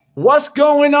What's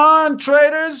going on,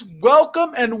 traders?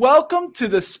 Welcome to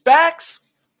the SPACs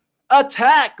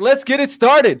attack. Let's get it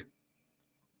started.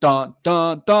 Dun,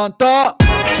 dun, dun, dun.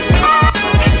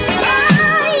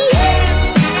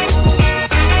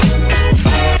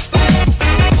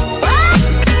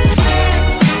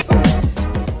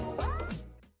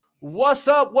 What's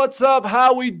up? What's up?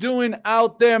 How we doing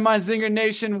out there, my Zinger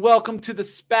Nation? Welcome to the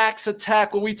SPACs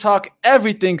attack, where we talk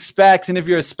everything SPACs. And if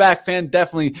you're a SPAC fan,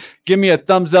 definitely give me a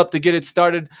thumbs up to get it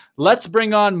started. Let's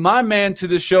bring on my man to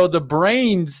the show, the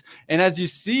brains. And as you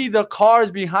see the cars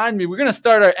behind me, we're going to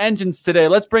start our engines today.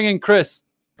 Let's bring in Chris.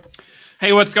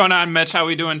 Hey, what's going on, Mitch? How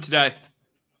we doing today?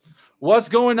 What's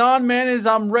going on, man, is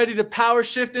I'm ready to power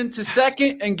shift into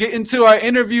second and get into our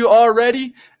interview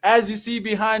already. As you see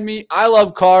behind me, I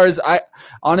love cars. I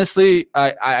honestly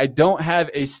don't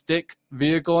have a stick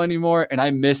vehicle anymore, and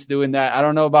I miss doing that. I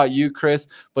don't know about you, Chris,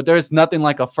 but there's nothing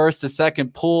like a first to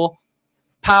second pull,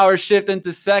 power shift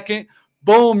into second.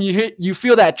 Boom, you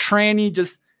feel that tranny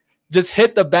just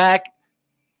hit the back.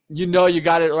 You know you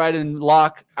got it right in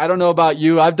lock. I don't know about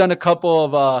you. I've done a couple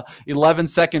of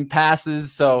 11-second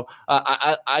passes, so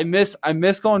I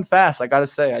miss going fast. I got to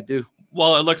say, I do.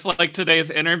 Well, it looks like today's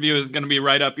interview is going to be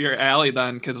right up your alley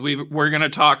then, because we're going to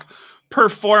talk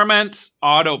performance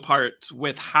auto parts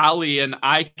with Holley, an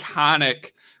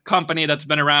iconic company that's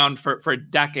been around for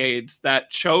decades that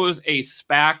chose a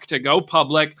SPAC to go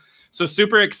public. So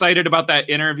super excited about that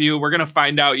interview. We're going to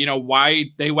find out, why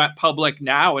they went public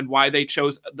now and why they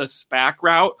chose the SPAC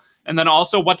route. And then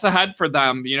also what's ahead for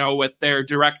them, with their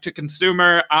direct to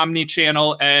consumer,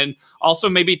 omni-channel, and also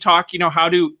maybe talk, how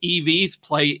do EVs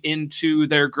play into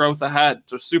their growth ahead.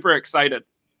 So super excited.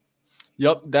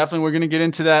 Yep, definitely. We're going to get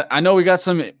into that. I know we got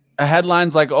some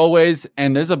headlines like always,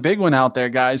 and there's a big one out there,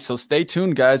 guys. So stay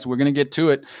tuned, guys. We're going to get to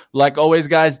it. Like always,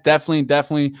 guys,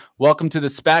 definitely welcome to the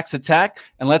SPACs attack.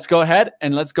 And let's go ahead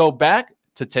and let's go back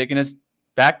to taking us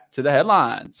back to the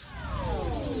headlines.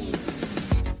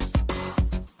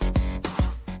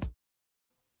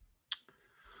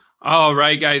 All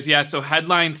right, guys. Yeah, so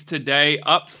headlines today.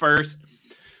 Up first,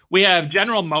 we have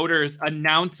General Motors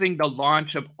announcing the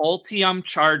launch of Ultium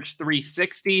Charge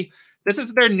 360. This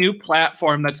is their new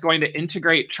platform that's going to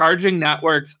integrate charging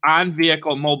networks on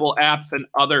vehicle mobile apps and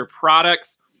other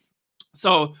products.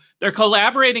 So they're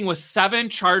collaborating with 7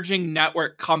 charging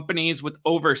network companies with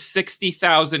over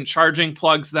 60,000 charging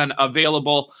plugs then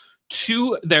available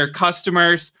to their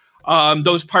customers.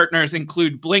 Those partners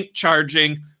include Blink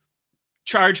Charging,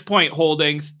 ChargePoint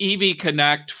Holdings, EV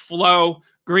Connect, Flow,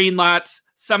 Greenlots,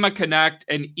 SemaConnect,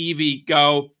 and EV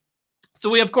Go. So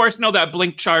we, of course, know that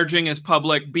Blink Charging is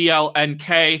public,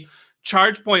 BLNK,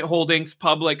 ChargePoint Holdings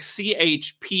public,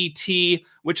 CHPT,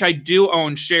 which I do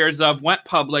own shares of, went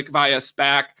public via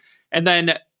SPAC. And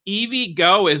then EV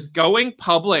Go is going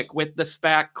public with the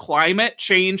SPAC Climate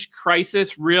Change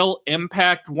Crisis Real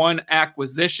Impact One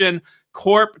Acquisition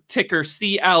Corp, ticker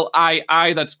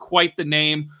CLII. That's quite the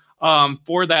name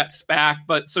for that SPAC.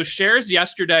 But so shares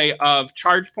yesterday of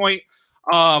ChargePoint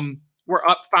we're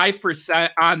up 5%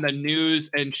 on the news,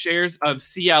 and shares of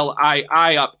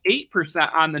CLII up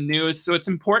 8% on the news. So it's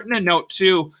important to note,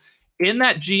 too, in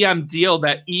that GM deal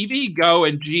that EV Go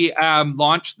and GM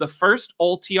launched the first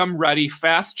Ultium-ready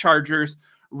fast chargers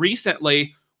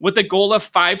recently with a goal of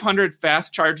 500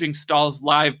 fast charging stalls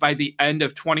live by the end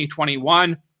of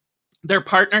 2021. Their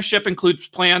partnership includes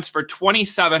plans for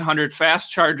 2,700 fast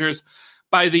chargers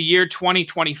by the year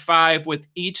 2025, with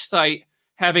each site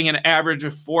having an average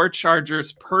of 4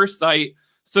 chargers per site.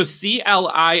 So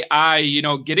CLII,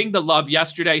 getting the love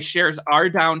yesterday. Shares are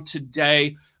down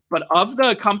today. But of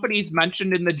the companies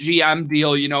mentioned in the GM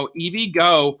deal, EV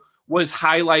Go was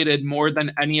highlighted more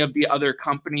than any of the other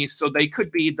companies. So they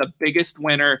could be the biggest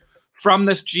winner from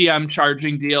this GM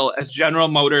charging deal as General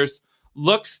Motors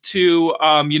looks to,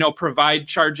 provide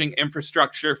charging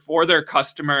infrastructure for their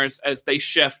customers as they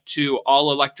shift to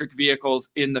all electric vehicles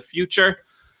in the future.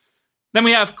 Then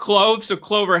we have Clove, so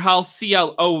Clover Health,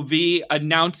 CLOV,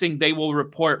 announcing they will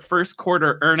report first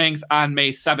quarter earnings on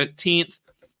May 17th.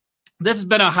 This has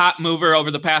been a hot mover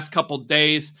over the past couple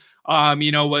days.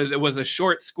 It was a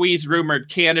short squeeze rumored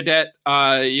candidate,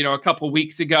 a couple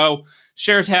weeks ago.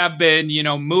 Shares have been,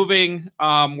 moving.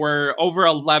 We're over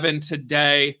 11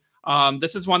 today.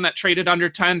 This is one that traded under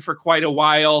 10 for quite a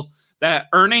while. That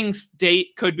earnings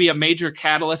date could be a major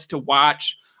catalyst to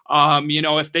watch.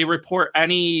 If they report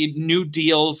any new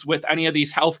deals with any of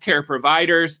these healthcare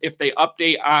providers, if they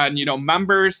update on,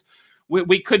 members,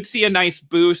 we could see a nice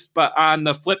boost. But on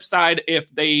the flip side, if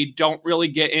they don't really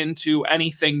get into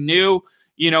anything new,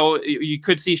 you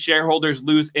could see shareholders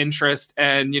lose interest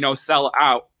and, sell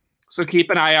out. So keep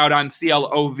an eye out on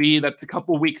CLOV. That's a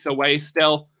couple weeks away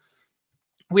still.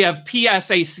 We have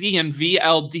PSAC and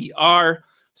VLDR.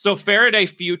 So Faraday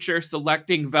Future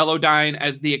selecting Velodyne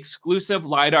as the exclusive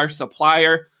LiDAR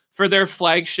supplier for their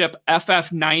flagship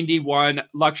FF91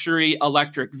 luxury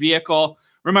electric vehicle.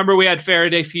 Remember, we had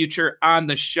Faraday Future on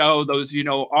the show, those,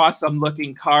 awesome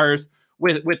looking cars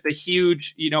with the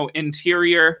huge,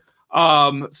 interior.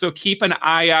 So keep an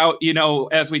eye out,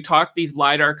 as we talk, these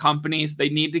LiDAR companies, they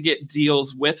need to get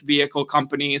deals with vehicle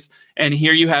companies. And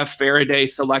here you have Faraday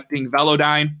selecting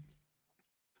Velodyne.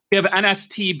 We have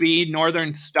NSTB,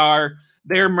 Northern Star,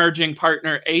 their merging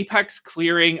partner, Apex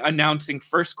Clearing, announcing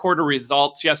first quarter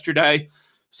results yesterday.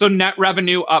 So net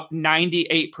revenue up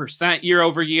 98% year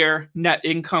over year, net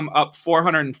income up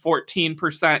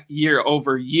 414% year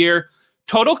over year.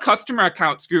 Total customer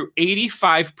accounts grew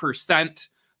 85%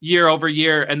 year over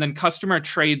year, and then customer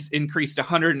trades increased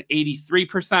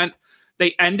 183%.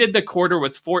 They ended the quarter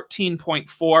with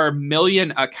 14.4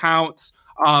 million accounts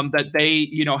that they,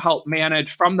 help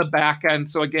manage from the back end.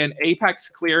 So again, Apex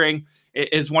Clearing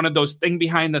is one of those thing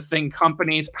behind the thing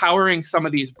companies powering some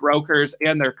of these brokers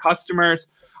and their customers,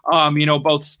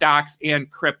 both stocks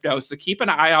and crypto. So keep an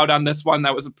eye out on this one.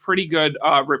 That was a pretty good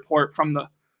report from the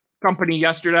company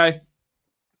yesterday.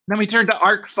 Then we turn to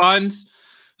ARK Funds.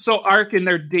 So ARK, in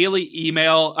their daily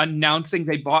email announcing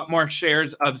they bought more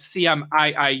shares of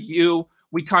CMIIU.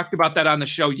 We talked about that on the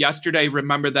show yesterday.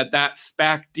 Remember that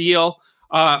SPAC deal.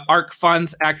 ARK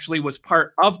Funds actually was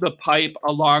part of the PIPE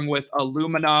along with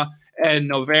Illumina and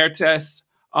Novartis.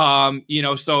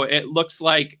 So it looks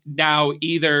like now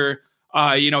either,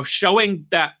 showing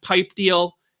that PIPE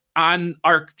deal on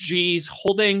ARKG's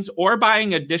holdings or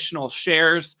buying additional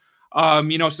shares.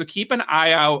 So keep an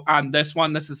eye out on this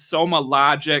one. This is Soma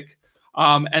Logic.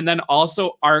 And then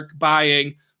also ARK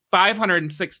buying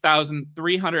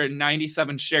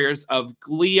 506,397 shares of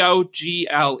Gleo,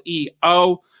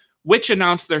 GLEO, which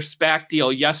announced their SPAC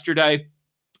deal yesterday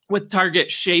with Target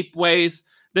Shapeways.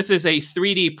 This is a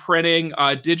 3D printing,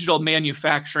 digital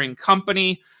manufacturing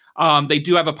company. They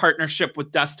do have a partnership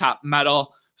with Desktop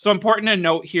Metal. So important to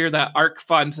note here that ARK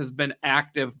Funds has been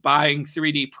active buying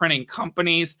 3D printing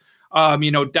companies.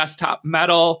 Desktop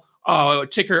Metal,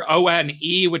 ticker ONE,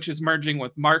 which is merging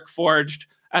with Markforged,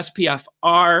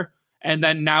 SPFR, and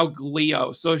then now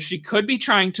Gleo. So she could be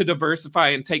trying to diversify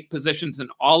and take positions in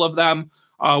all of them.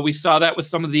 We saw that with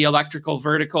some of the electrical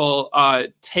vertical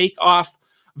takeoff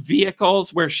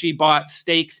vehicles where she bought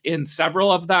stakes in several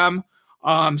of them.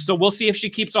 So we'll see if she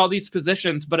keeps all these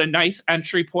positions, but a nice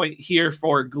entry point here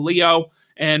for Gleo,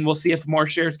 and we'll see if more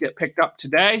shares get picked up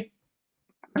today.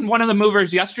 And one of the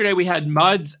movers yesterday, we had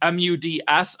MUDS,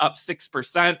 MUDS, up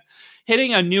 6%,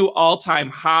 hitting a new all-time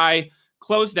high,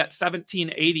 closed at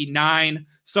 1789.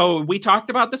 So we talked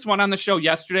about this one on the show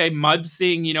yesterday. MUDS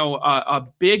seeing, a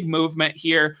big movement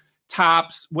here,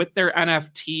 tops with their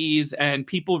NFTs and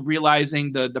people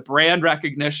realizing the brand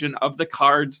recognition of the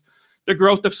cards, the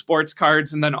growth of sports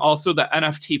cards, and then also the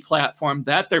NFT platform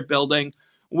that they're building.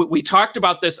 We talked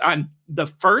about this on the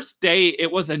first day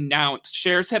it was announced.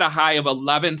 Shares hit a high of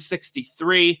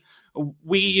 1163.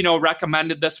 We,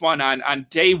 recommended this one on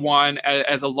day one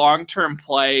as a long-term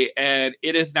play, and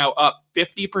it is now up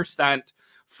 50%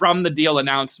 from the deal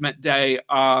announcement day.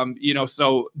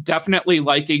 So definitely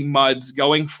liking MUDS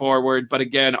going forward. But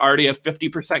again, already a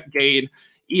 50% gain,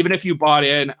 even if you bought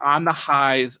in on the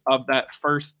highs of that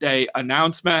first day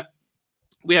announcement.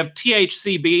 We have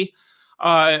THCB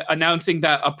announcing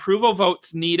that approval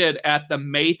votes needed at the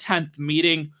May 10th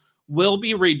meeting will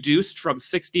be reduced from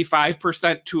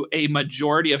 65% to a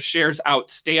majority of shares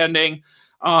outstanding.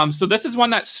 So this is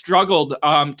one that struggled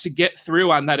to get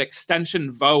through on that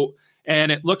extension vote.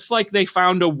 And it looks like they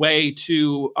found a way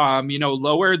to,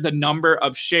 lower the number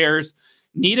of shares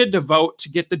needed to vote to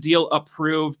get the deal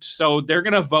approved. So they're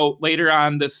going to vote later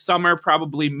on this summer,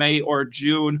 probably May or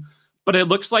June. But it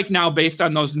looks like now, based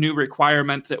on those new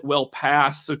requirements, it will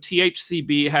pass. So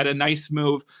THCB had a nice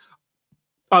move,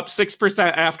 up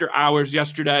 6% after hours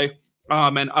yesterday,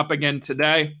 and up again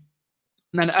today.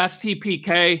 And then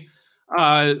STPK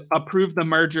approved the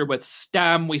merger with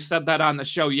STEM. We said that on the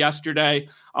show yesterday.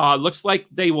 Looks like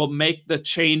they will make the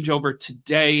changeover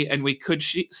today, and we could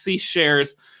see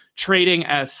shares trading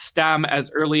as STEM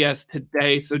as early as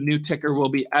today. So new ticker will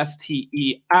be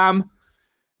STEM.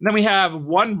 Then we have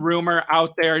one rumor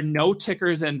out there, no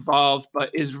tickers involved, but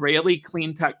Israeli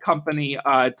clean tech company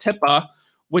Tippa,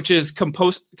 which is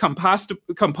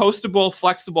compostable,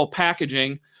 flexible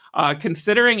packaging,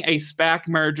 considering a SPAC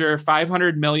merger,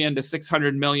 500 million to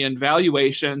 600 million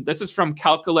valuation. This is from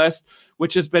Calculus,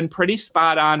 which has been pretty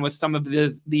spot on with some of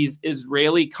these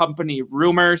Israeli company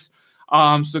rumors.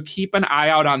 So keep an eye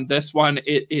out on this one.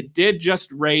 It did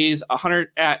just raise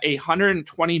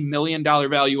 $120 million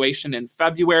valuation in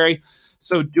February.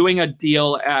 So doing a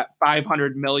deal at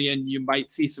 500 million, you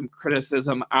might see some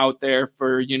criticism out there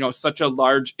for, such a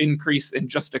large increase in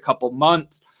just a couple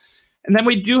months. And then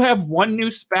we do have one new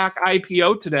SPAC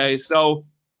IPO today. So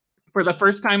for the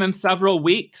first time in several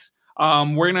weeks,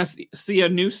 we're going to see a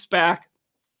new SPAC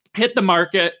hit the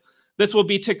market. This will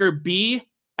be ticker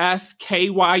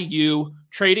BSKYU,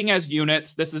 trading as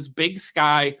units. This is Big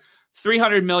Sky,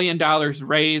 $300 million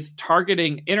raised,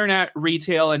 targeting internet,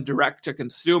 retail, and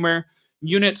direct-to-consumer.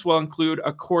 Units will include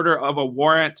a quarter of a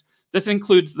warrant. This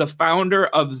includes the founder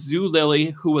of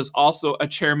Zulily, who was also a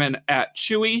chairman at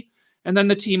Chewy. And then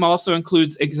the team also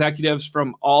includes executives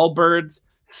from Allbirds,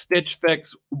 Stitch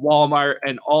Fix, Walmart,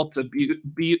 and Ulta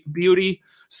Beauty.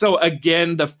 So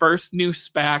again, the first new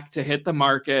SPAC to hit the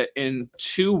market in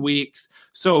 2 weeks.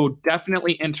 So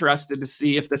definitely interested to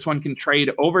see if this one can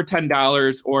trade over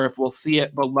 $10 or if we'll see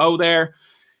it below there.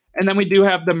 And then we do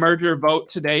have the merger vote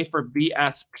today for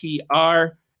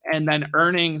VSPR, and then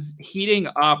earnings heating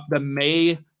up. The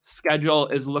May schedule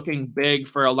is looking big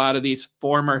for a lot of these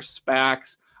former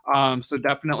SPACs. So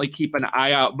definitely keep an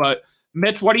eye out. But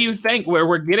Mitch, what do you think?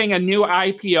 We're getting a new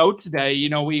IPO today.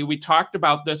 We talked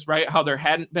about this, right? How there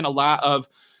hadn't been a lot of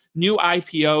new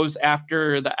IPOs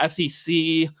after the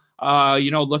SEC,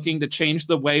 looking to change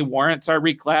the way warrants are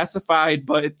reclassified.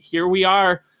 But here we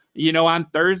are, on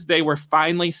Thursday, we're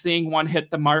finally seeing one hit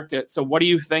the market. So what do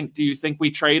you think? Do you think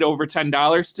we trade over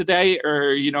 $10 today,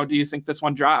 or, do you think this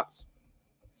one drops?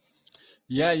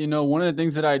 Yeah, one of the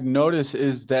things that I noticed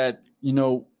is that,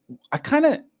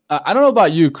 I don't know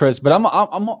about you, Chris, but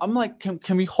I'm like,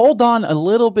 can we hold on a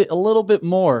little bit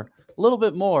more? I don't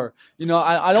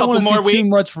want to see too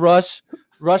much rush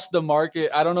the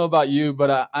market. I don't know about you,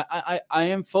 but I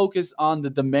am focused on the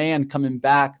demand coming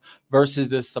back versus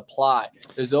the supply.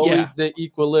 There's always the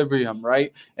equilibrium,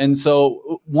 right? And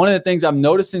so one of the things I'm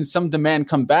noticing, some demand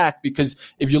come back, because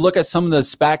if you look at some of the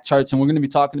SPAC charts, and we're going to be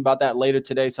talking about that later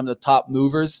today, some of the top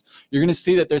movers, you're going to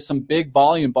see that there's some big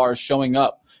volume bars showing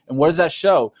up. And what does that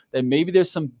show? That maybe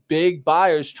there's some big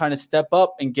buyers trying to step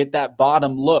up and get that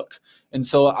bottom look. And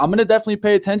so I'm going to definitely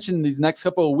pay attention these next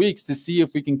couple of weeks to see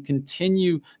if we can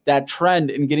continue that trend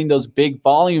in getting those big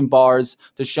volume bars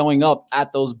to showing up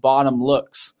at those bottom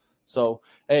looks. So,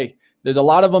 hey, there's a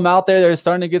lot of them out there that are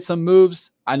starting to get some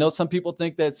moves. I know some people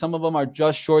think that some of them are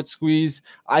just short squeeze.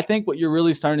 I think what you're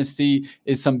really starting to see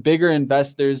is some bigger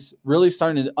investors really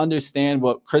starting to understand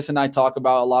what Chris and I talk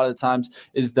about a lot of the times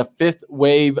is the fifth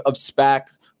wave of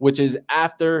SPAC, which is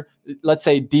after, let's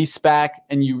say, de-SPAC,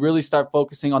 and you really start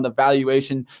focusing on the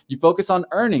valuation. You focus on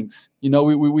earnings.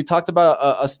 We talked about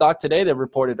a stock today that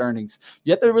reported earnings.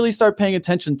 You have to really start paying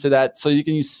attention to that so you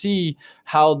can see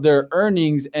how their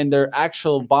earnings and their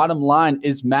actual bottom line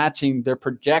is matching their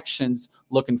projections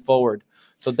looking forward.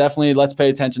 So definitely let's pay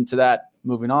attention to that.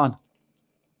 Moving on.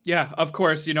 Yeah, of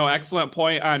course. Excellent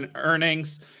point on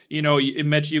earnings.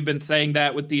 Mitch, you've been saying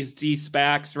that with these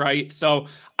de-SPACs, right? So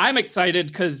I'm excited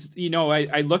because,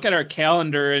 I look at our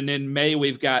calendar, and in May,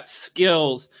 we've got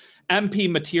Skills, MP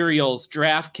Materials,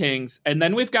 DraftKings, and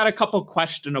then we've got a couple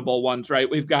questionable ones, right?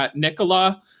 We've got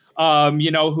Nikola,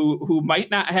 who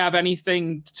might not have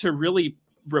anything to really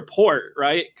report,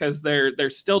 right? Because they're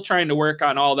still trying to work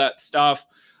on all that stuff.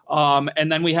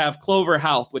 And then we have Clover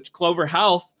Health, which Clover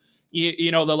Health,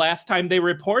 the last time they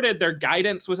reported, their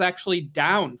guidance was actually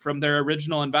down from their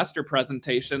original investor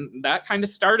presentation. That kind of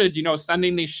started,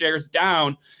 sending these shares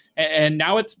down. And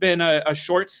now it's been a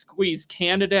short squeeze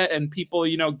candidate and people,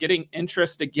 getting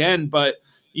interest again. But,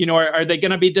 are they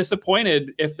going to be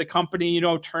disappointed if the company,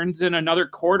 turns in another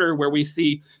quarter where we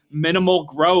see minimal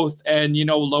growth and,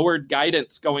 lowered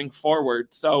guidance going forward?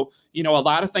 So, a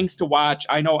lot of things to watch.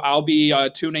 I know I'll be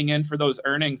tuning in for those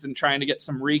earnings and trying to get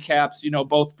some recaps,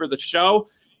 both for the show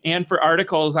and for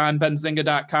articles on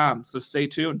benzinga.com. So stay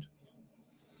tuned.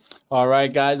 All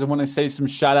right, guys, I want to say some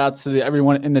shout outs to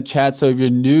everyone in the chat. So if you're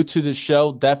new to the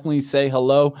show, definitely say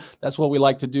hello. That's what we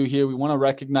like to do here. We want to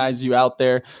recognize you out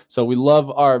there. So we love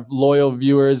our loyal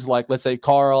viewers, like, let's say,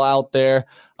 Carl out there.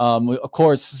 Of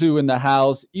course, Sue in the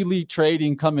house, Elite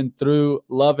Trading coming through.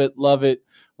 Love it. Love it.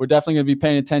 We're definitely going to be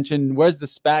paying attention. Where's the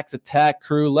SPACs attack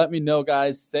crew? Let me know,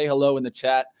 guys. Say hello in the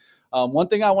chat. One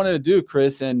thing I wanted to do,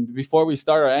 Chris, and before we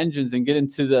start our engines and get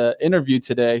into the interview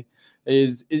today,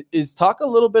 is talk a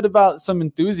little bit about some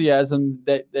enthusiasm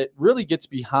that really gets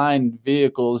behind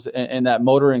vehicles and that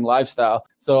motoring lifestyle.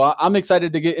 So I'm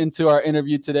excited to get into our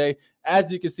interview today.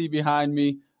 As you can see behind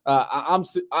me,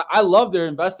 I love their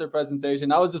investor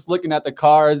presentation. I was just looking at the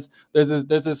cars. There's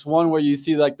this one where you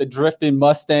see like the drifting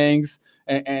Mustangs,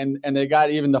 and they got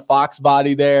even the Fox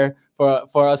body there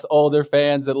for us older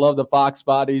fans that love the Fox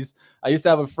bodies. I used to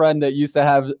have a friend that used to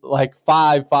have like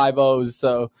 5.50s.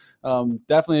 So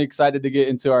definitely excited to get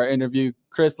into our interview.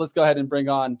 Chris, let's go ahead and bring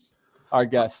on our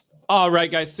guest. All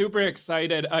right, guys, super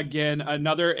excited. Again,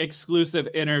 another exclusive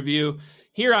interview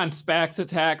here on SPACs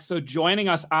Attack. So joining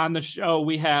us on the show,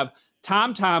 we have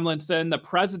Tom Tomlinson, the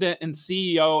president and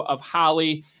CEO of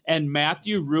Holley, and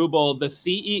Matthew Rubel, the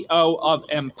CEO of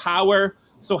Empower.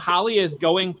 So Holley is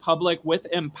going public with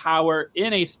Empower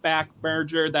in a SPAC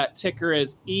merger. That ticker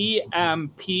is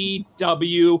EMPW.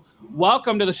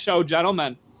 Welcome to the show,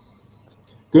 gentlemen.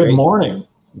 Good morning.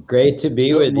 Great to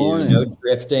be with morning. you.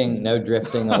 No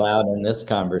drifting allowed in this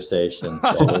conversation.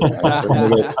 So we're going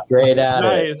to get straight at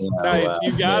it. Nice.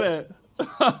 You got it.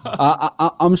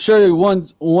 I'm sure one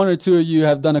or two of you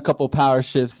have done a couple power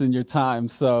shifts in your time.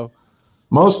 So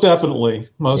most definitely.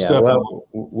 Well,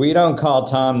 we don't call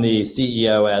Tom the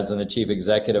CEO as in the chief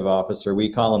executive officer. We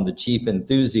call him the chief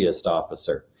enthusiast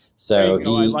officer. So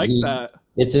I like that.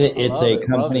 It's a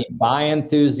company by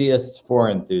enthusiasts for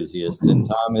enthusiasts, and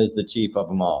Tom is the chief of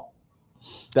them all.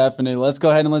 Definitely. Let's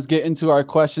go ahead and let's get into our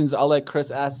questions. I'll let Chris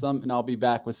ask some, and I'll be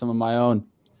back with some of my own.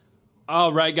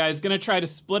 All right, guys, going to try to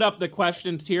split up the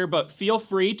questions here, but feel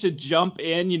free to jump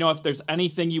in, if there's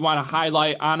anything you want to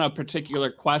highlight on a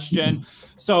particular question.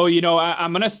 So,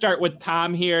 I'm going to start with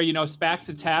Tom here. SPACs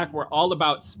Attack, we're all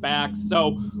about SPACs.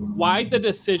 So why the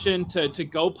decision to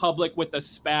go public with a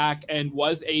SPAC, and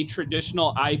was a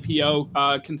traditional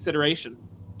IPO consideration?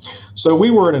 So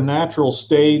we were at a natural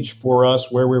stage for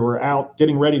us where we were out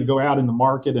getting ready to go out in the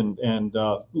market and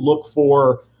look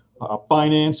for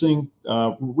financing,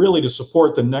 really to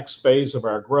support the next phase of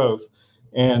our growth.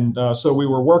 And so we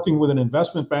were working with an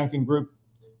investment banking group,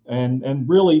 and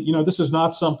really, this is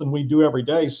not something we do every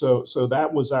day. So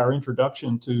that was our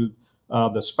introduction to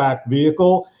the SPAC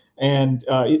vehicle. And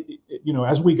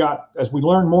as we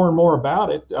learned more and more about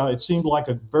it, it seemed like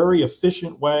a very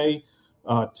efficient way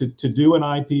to do an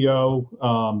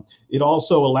IPO. It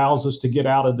also allows us to get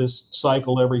out of this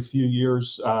cycle every few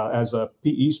years as a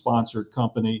PE sponsored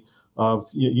company of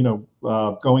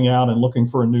going out and looking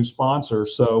for a new sponsor.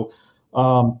 So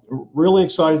really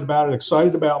excited about it.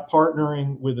 Excited about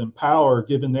partnering with Empower,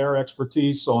 given their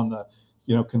expertise on the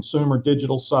consumer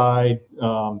digital side.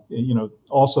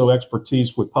 Also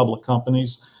expertise with public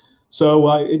companies. So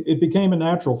it became a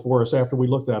natural for us after we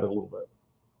looked at it a little bit.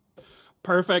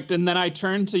 Perfect. And then I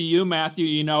turn to you, Matthew.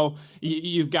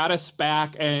 You've got a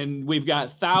SPAC, and we've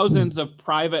got thousands of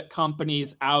private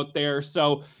companies out there.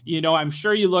 So, I'm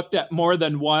sure you looked at more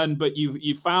than one, but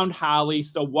you found Holley.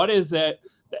 So what is it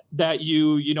that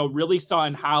you really saw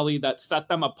in Holley that set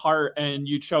them apart, and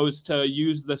you chose to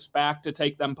use the SPAC to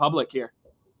take them public here?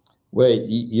 Well,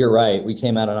 you're right. We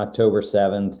came out on October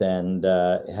 7th and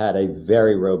had a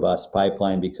very robust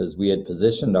pipeline because we had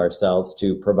positioned ourselves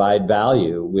to provide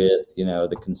value with,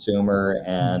 the consumer,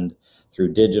 and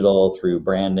through digital, through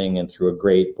branding, and through a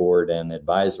great board and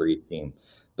advisory team.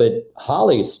 But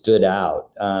Holley stood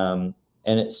out, and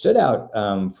it stood out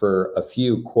for a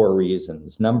few core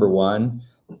reasons. Number one,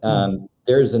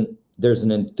 there's an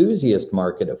enthusiast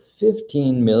market of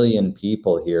 15 million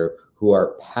people here who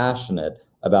are passionate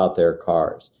about their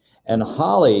cars. And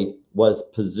Holley was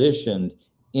positioned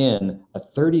in a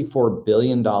 $34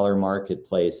 billion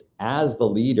marketplace as the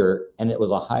leader, and it was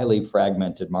a highly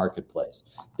fragmented marketplace.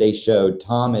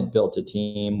 Tom had built a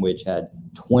team which had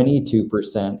 22%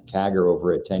 CAGR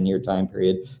over a 10-year time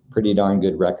period, pretty darn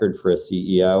good record for a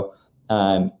CEO.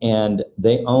 And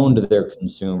they owned their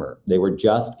consumer. They were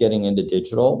just getting into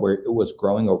digital, where it was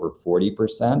growing over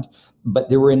 40%, but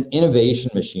they were an innovation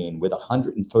machine with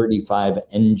 135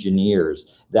 engineers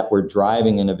that were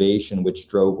driving innovation, which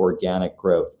drove organic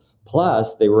growth.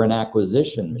 Plus, they were an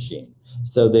acquisition machine.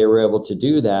 So they were able to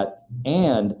do that,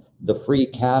 and the free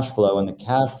cash flow and the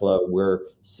cash flow were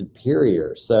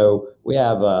superior. So we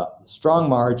have strong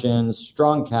margins,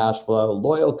 strong cash flow,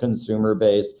 loyal consumer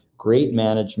base, great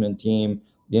management team,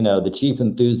 the chief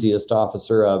enthusiast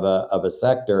officer of a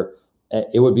sector.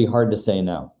 It would be hard to say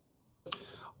no.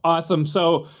 Awesome.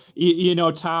 So,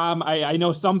 Tom, I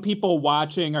know some people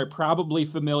watching are probably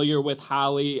familiar with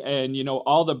Holley and,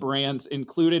 all the brands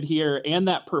included here and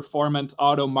that performance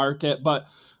auto market. But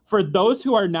for those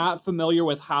who are not familiar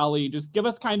with Holley, just give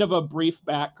us kind of a brief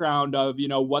background of,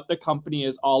 what the company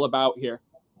is all about here.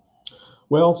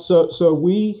 Well, so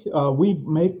we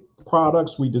make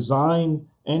products, we design,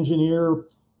 engineer,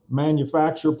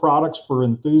 manufacture products for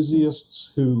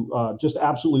enthusiasts who just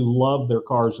absolutely love their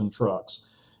cars and trucks.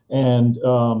 And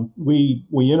we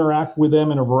interact with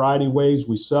them in a variety of ways.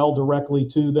 We sell directly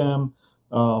to them.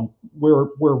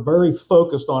 We're very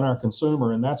focused on our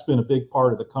consumer, and that's been a big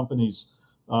part of the company's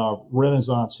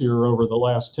renaissance here over the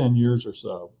last 10 years or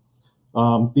so.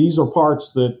 These are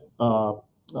products that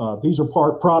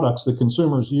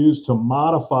consumers use to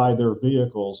modify their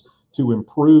vehicles to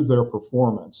improve their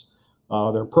performance.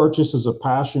 Their purchase is a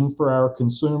passion for our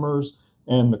consumers,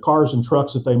 and the cars and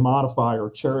trucks that they modify are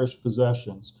cherished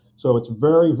possessions. So it's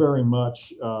very, very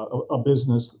much a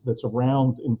business that's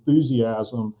around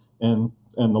enthusiasm and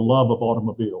the love of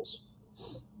automobiles.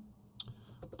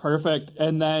 Perfect.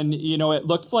 And then, it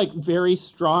looks like very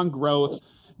strong growth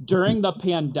during the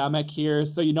pandemic here.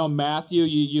 So, Matthew,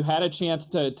 you had a chance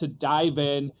to dive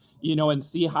in, and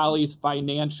see Holley's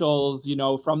financials,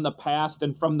 from the past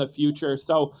and from the future.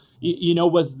 So,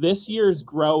 was this year's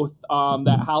growth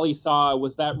that Holley saw,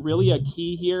 was that really a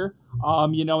key here,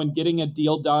 in getting a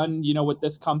deal done, with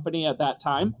this company at that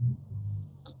time?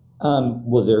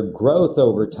 Well, their growth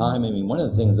over time, one of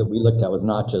the things that we looked at was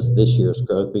not just this year's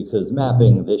growth, because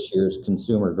mapping this year's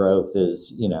consumer growth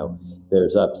is,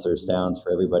 there's ups, there's downs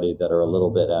for everybody that are a little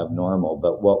bit abnormal.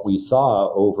 But what we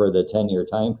saw over the 10-year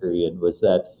time period was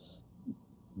that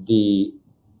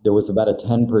there was about a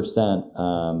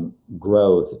 10%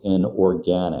 growth in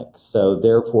organic. So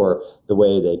therefore, the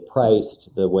way they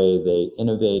priced, the way they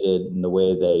innovated, and the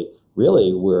way they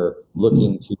really were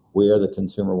looking to where the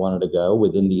consumer wanted to go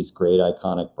within these great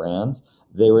iconic brands,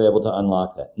 they were able to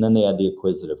unlock that. And then they had the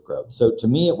acquisitive growth. So to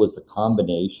me, it was the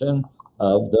combination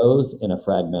of those in a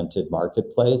fragmented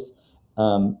marketplace.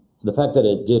 The fact that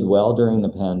it did well during the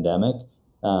pandemic,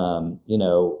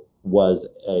 was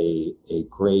a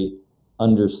great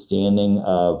understanding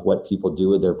of what people do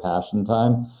with their passion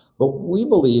time. But we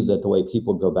believe that the way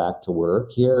people go back to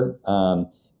work here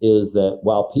is that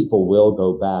while people will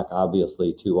go back,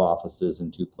 obviously, to offices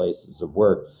and to places of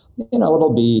work,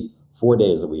 it'll be 4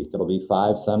 days a week. It'll be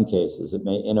 5, some cases. It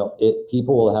may,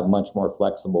 people will have much more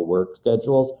flexible work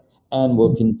schedules and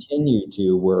will continue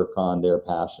to work on their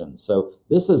passion. So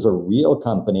this is a real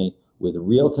company with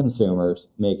real consumers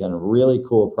making a really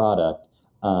cool product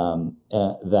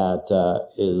that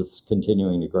is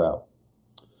continuing to grow.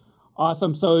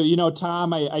 Awesome. So,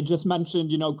 Tom, I just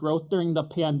mentioned, growth during the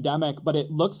pandemic, but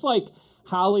it looks like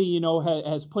Holley,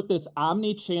 has put this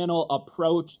omni-channel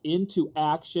approach into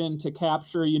action to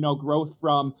capture, growth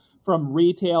from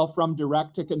retail, from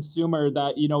direct to consumer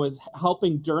that, is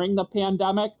helping during the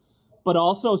pandemic, but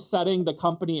also setting the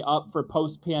company up for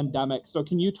post-pandemic. So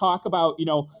can you talk about,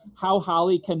 how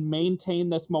Holley can maintain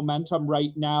this momentum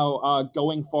right now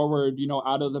going forward,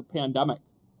 out of the pandemic?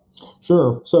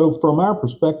 Sure. So from our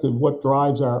perspective, what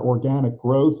drives our organic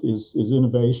growth is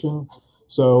innovation.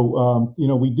 So,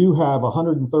 we do have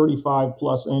 135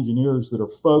 plus engineers that are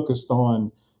focused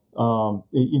on,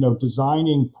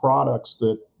 designing products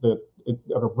that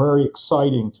are very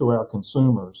exciting to our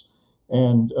consumers.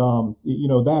 And,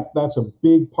 that's a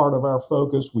big part of our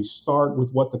focus. We start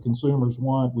with what the consumers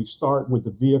want. We start with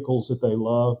the vehicles that they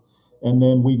love. And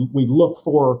then we look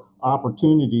for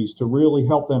opportunities to really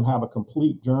help them have a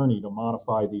complete journey to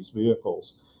modify these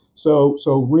vehicles. So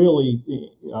really,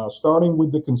 starting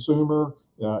with the consumer,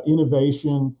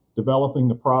 innovation, developing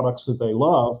the products that they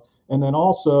love, and then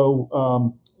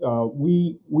also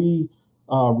we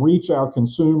reach our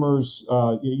consumers,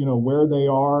 where they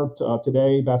are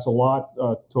today. That's a lot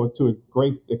to a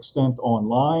great extent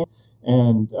online.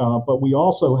 And but we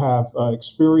also have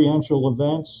experiential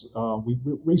events. We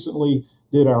recently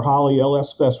did our Holley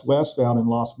LS Fest West out in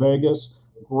Las Vegas.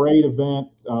 Great event.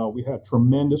 We had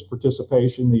tremendous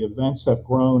participation. The events have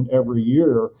grown every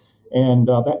year, and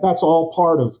that's all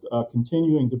part of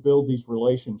continuing to build these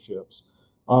relationships.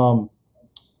 And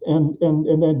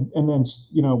then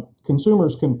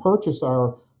consumers can purchase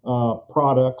our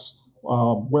products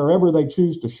wherever they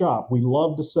choose to shop. We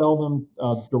love to sell them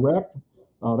direct.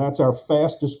 That's our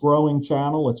fastest growing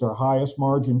channel. It's our highest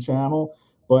margin channel.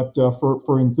 But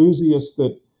for enthusiasts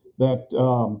that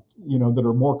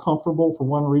are more comfortable for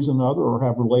one reason or another, or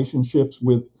have relationships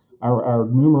with our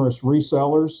numerous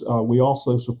resellers, we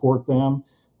also support them.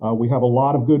 We have a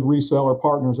lot of good reseller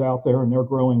partners out there, and they're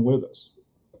growing with us.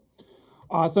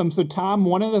 Awesome. So, Tom,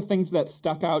 one of the things that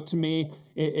stuck out to me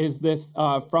is this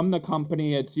from the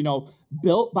company. It's,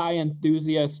 built by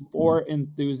enthusiasts for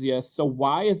enthusiasts. So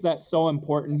why is that so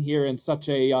important here in such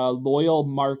a loyal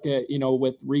market,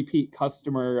 with repeat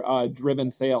customer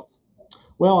driven sales?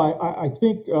 Well, I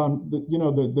think,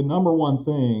 the number one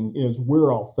thing is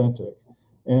we're authentic.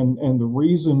 And the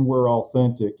reason we're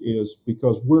authentic is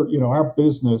because our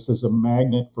business is a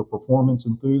magnet for performance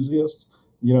enthusiasts.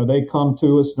 they come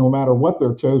to us no matter what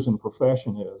their chosen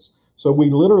profession is. So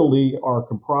we literally are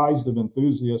comprised of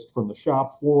enthusiasts from the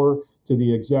shop floor to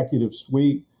the executive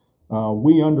suite.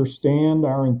 We understand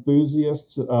our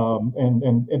enthusiasts,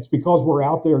 and it's because we're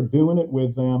out there doing it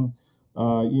with them.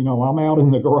 I'm out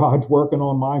in the garage working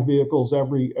on my vehicles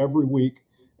every week,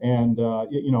 and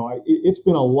it's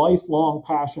been a lifelong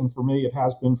passion for me. It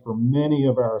has been for many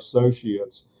of our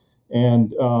associates,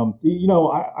 and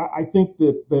I think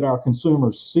that our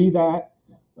consumers see that.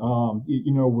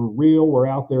 We're real. We're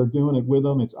out there doing it with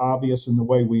them. It's obvious in the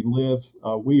way we live.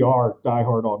 We are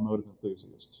diehard automotive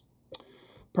enthusiasts.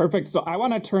 Perfect. So I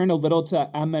want to turn a little to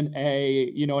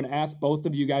M&A, and ask both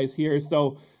of you guys here.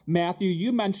 So Matthew,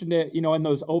 you mentioned it, in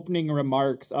those opening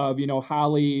remarks of,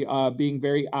 Holley being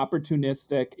very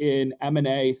opportunistic in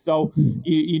M&A. So,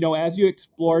 as you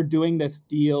explore doing this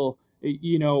deal,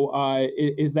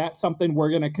 is that something we're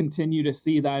going to continue to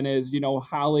see then as,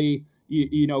 Holley,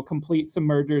 complete some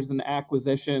mergers and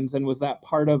acquisitions? And was that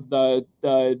part of the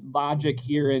logic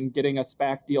here in getting a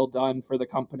SPAC deal done for the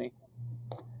company?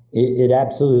 It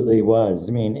absolutely was.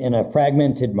 I mean, in a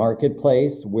fragmented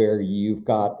marketplace where you've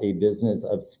got a business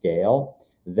of scale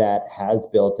that has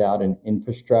built out an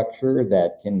infrastructure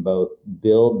that can both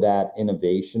build that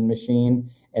innovation machine,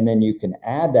 and then you can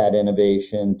add that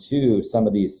innovation to some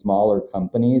of these smaller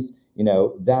companies,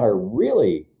 that are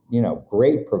really,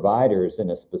 great providers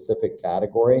in a specific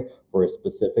category for a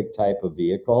specific type of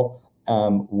vehicle.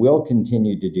 We'll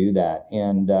continue to do that.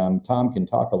 And Tom can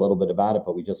talk a little bit about it,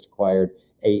 but we just acquired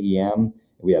AEM.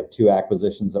 We have 2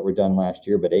 acquisitions that were done last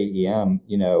year, but AEM,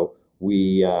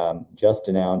 we just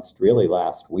announced really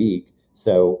last week.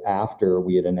 So after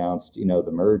we had announced,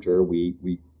 the merger,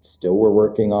 we still were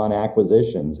working on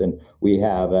acquisitions, and we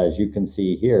have, as you can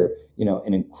see here,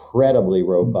 an incredibly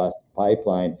robust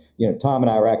pipeline. Tom and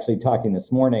I were actually talking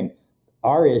this morning.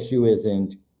 Our issue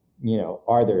isn't,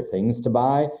 are there things to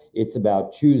buy? It's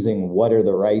about choosing what are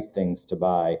the right things to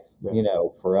buy,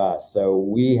 for us. So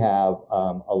we have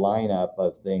a lineup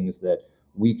of things that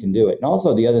we can do it. And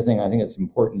also the other thing I think it's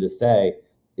important to say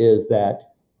is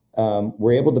that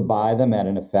we're able to buy them at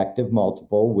an effective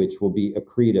multiple, which will be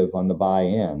accretive on the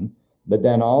buy-in. But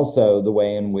then also the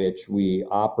way in which we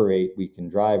operate, we can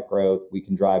drive growth, we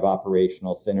can drive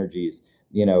operational synergies,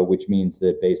 which means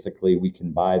that basically we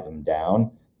can buy them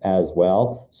down as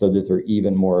well, so that they're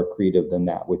even more accretive than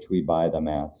that which we buy them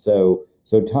at. So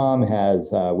Tom has,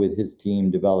 with his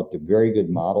team, developed a very good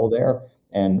model there,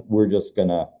 and we're just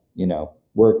gonna,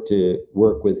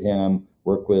 work with him,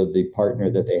 work with the partner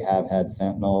that they have had,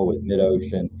 Sentinel, with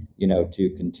MidOcean, to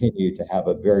continue to have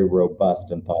a very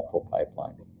robust and thoughtful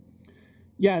pipeline.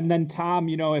 Yeah, and then Tom,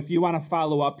 if you want to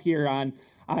follow up here on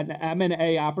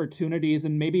M&A opportunities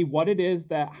and maybe what it is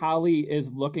that Holley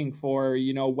is looking for,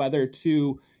 whether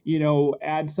to,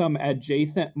 add some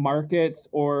adjacent markets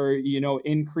or,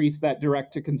 increase that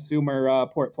direct-to-consumer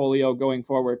portfolio going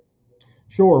forward.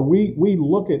 Sure. We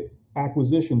look at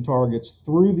acquisition targets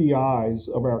through the eyes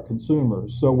of our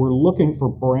consumers. So we're looking for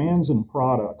brands and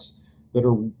products that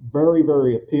are very,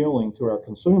 very appealing to our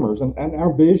consumers. And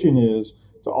our vision is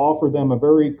to offer them a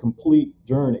very complete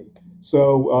journey.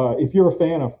 So if you're a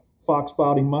fan of Fox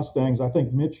Body Mustangs, I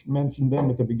think Mitch mentioned them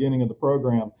at the beginning of the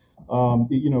program.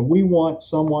 We want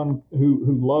someone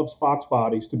who loves Fox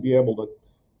Bodies to be able to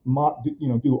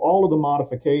do all of the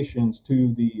modifications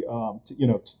to the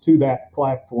to that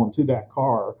platform, to that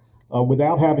car,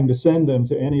 without having to send them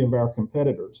to any of our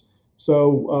competitors.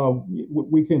 So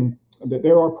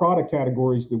there are product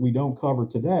categories that we don't cover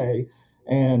today,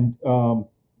 and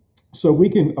so we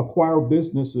can acquire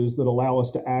businesses that allow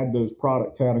us to add those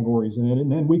product categories in,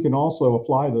 and then we can also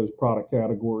apply those product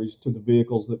categories to the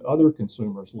vehicles that other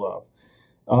consumers love.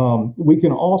 We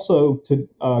can also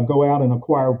go out and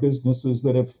acquire businesses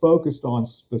that have focused on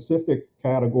specific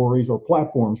categories or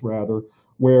platforms, rather,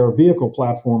 vehicle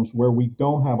platforms where we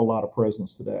don't have a lot of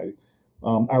presence today.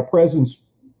 Our presence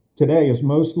today is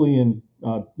mostly in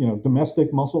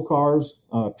domestic muscle cars,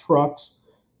 trucks,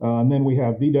 and then we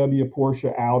have VW,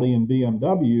 Porsche, Audi, and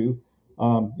BMW.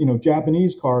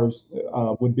 Japanese cars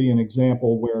would be an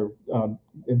example where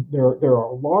there are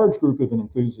a large group of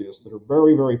enthusiasts that are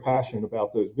very, very passionate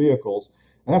about those vehicles.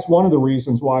 And that's one of the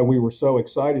reasons why we were so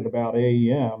excited about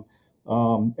AEM.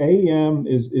 AEM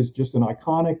is just an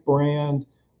iconic brand,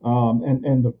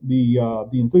 and the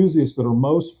enthusiasts that are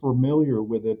most familiar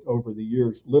with it over the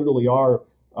years literally are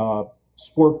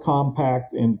sport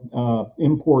compact and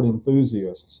import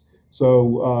enthusiasts.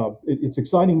 So it's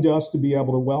exciting to us to be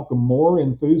able to welcome more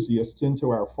enthusiasts into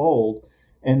our fold,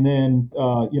 and then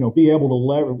be able to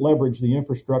leverage the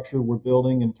infrastructure we're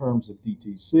building in terms of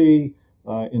DTC,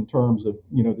 in terms of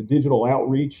the digital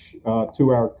outreach to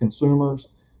our consumers.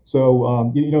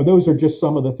 So those are just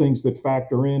some of the things that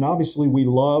factor in. Obviously, we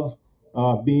love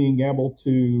being able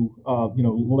to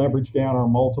leverage down our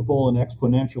multiple and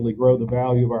exponentially grow the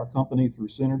value of our company through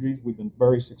synergies. We've been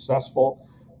very successful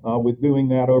with doing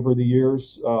that over the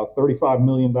years. $35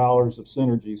 million of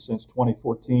synergies since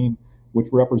 2014, which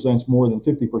represents more than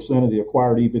 50% of the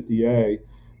acquired EBITDA.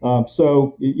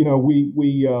 So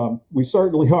we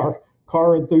certainly are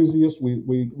car enthusiasts. We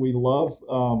love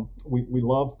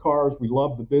cars. We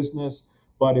love the business,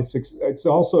 but it's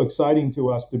also exciting to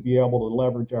us to be able to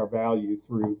leverage our value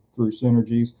through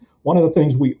synergies. One of the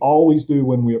things we always do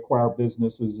when we acquire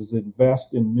businesses is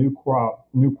invest in new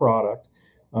product,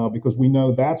 because we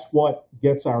know that's what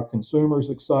gets our consumers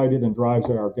excited and drives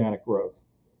our organic growth.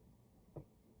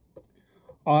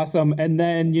 Awesome. And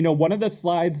then, one of the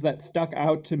slides that stuck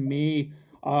out to me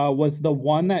was the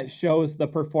one that shows the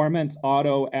performance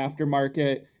auto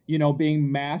aftermarket,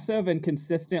 being massive and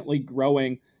consistently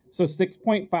growing. So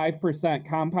 6.5%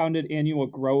 compounded annual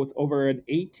growth over an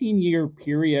 18-year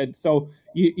period. So,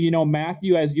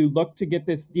 Matthew, as you look to get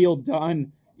this deal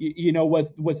done,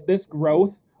 was this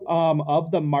growth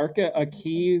of the market a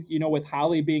key, with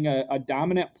Holley being a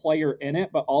dominant player in it,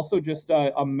 but also just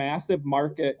a massive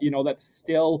market, that's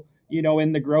still,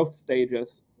 in the growth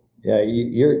stages? Yeah,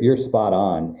 you're spot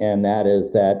on, and that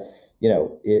is that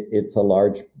it's a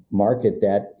large market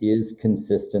that is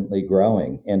consistently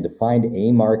growing. And to find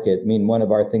a market, I mean, one of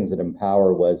our things at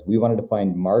Empower was we wanted to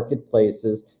find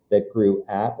marketplaces that grew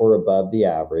at or above the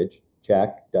average.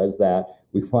 Check, does that.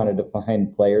 We wanted to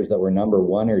find players that were number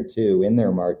one or two in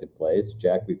their marketplace.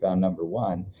 Check, we found number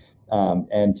one.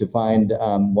 And to find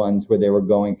ones where they were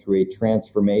going through a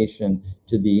transformation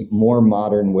to the more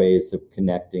modern ways of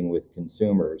connecting with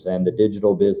consumers. And the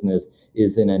digital business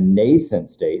is in a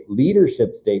nascent state,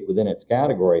 leadership state within its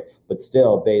category, but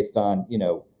still based on,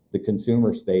 the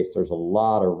consumer space, there's a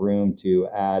lot of room to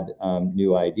add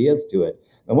new ideas to it.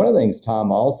 And one of the things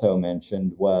Tom also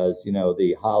mentioned was,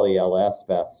 the Holley LS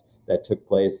Fest that took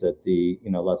place at the,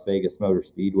 Las Vegas Motor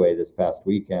Speedway this past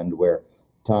weekend, where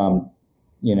Tom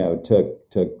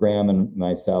took Graham and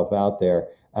myself out there.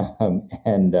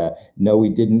 No, we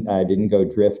didn't. I didn't go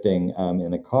drifting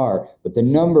in a car, but the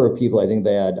number of people, I think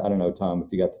they had, I don't know, Tom, if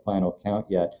you got the final count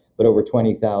yet, but over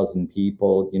 20,000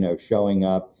 people, showing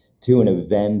up to an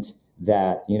event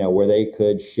that, where they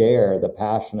could share the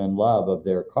passion and love of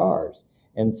their cars.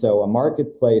 And so a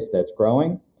marketplace that's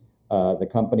growing, the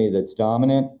company that's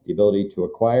dominant, the ability to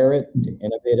acquire it, to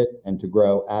innovate it, and to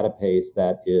grow at a pace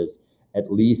that is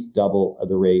at least double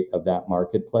the rate of that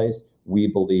marketplace, we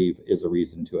believe is a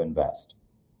reason to invest.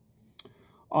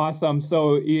 Awesome.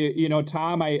 So,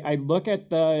 Tom, I look at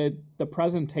the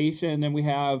presentation, and we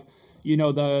have,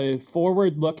 the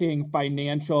forward-looking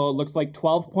financial, looks like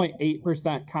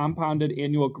 12.8% compounded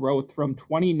annual growth from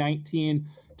 2019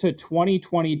 to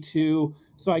 2022.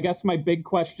 So I guess my big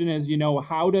question is,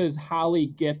 how does Holley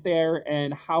get there,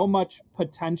 and how much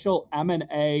potential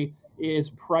M&A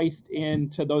is priced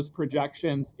into those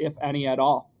projections, if any at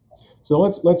all? So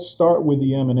let's start with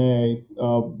the M&A.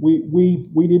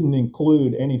 We didn't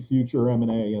include any future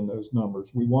M&A in those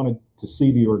numbers. We wanted to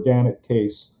see the organic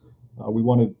case. We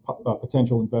wanted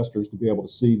potential investors to be able to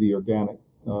see the organic,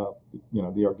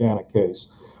 the organic case.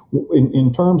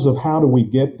 In terms of how do we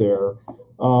get there,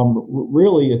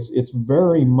 really it's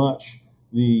very much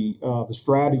the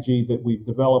strategy that we've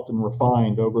developed and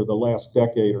refined over the last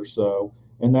decade or so.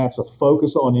 And that's a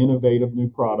focus on innovative new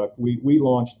product. We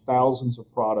launch thousands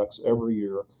of products every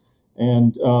year,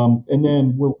 and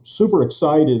then we're super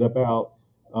excited about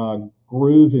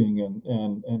grooving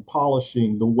and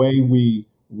polishing the way we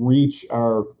reach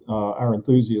our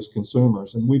enthusiast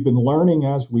consumers. And we've been learning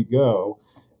as we go,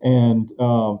 and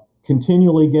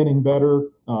continually getting better.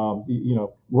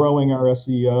 Growing our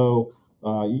SEO.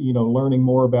 Learning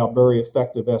more about very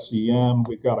effective SEM.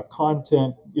 We've got a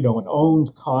content, an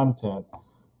owned content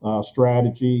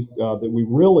strategy that we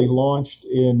really launched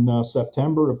in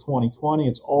September of 2020.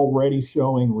 It's already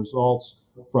showing results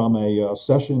from a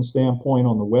session standpoint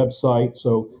on the website.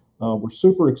 So we're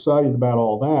super excited about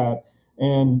all that.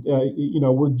 And,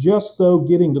 we're just, though,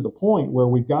 getting to the point where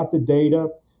we've got the data,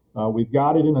 we've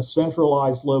got it in a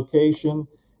centralized location,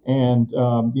 and,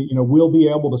 we'll be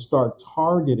able to start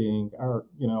targeting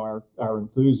our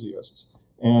enthusiasts.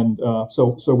 And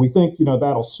so we think,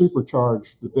 that'll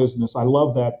supercharge the business. I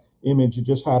love that image you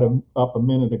just had up a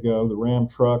minute ago, the Ram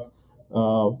truck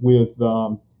with,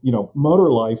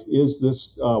 Motor Life is this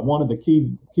one of the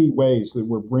key ways that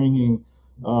we're bringing,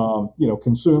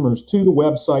 consumers to the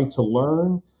website to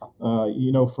learn,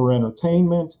 for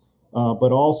entertainment,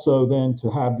 but also then to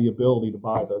have the ability to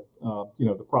buy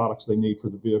the products they need for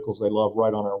the vehicles they love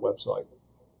right on our website.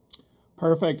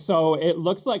 Perfect. So it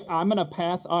looks like I'm going to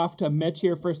pass off to Mitch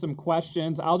here for some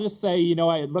questions. I'll just say,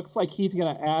 it looks like he's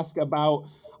going to ask about,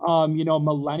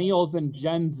 millennials and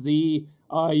Gen Z.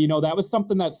 That was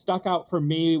something that stuck out for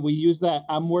me. We use that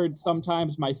M word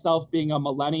sometimes, myself being a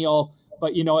millennial,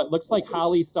 but, it looks like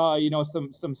Holley saw,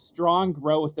 some strong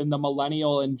growth in the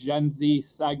millennial and Gen Z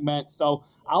segment. So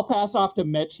I'll pass off to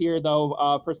Mitch here,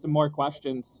 though, for some more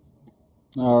questions.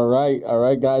 All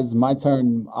right, guys, my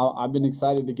turn. I've been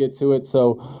excited to get to it.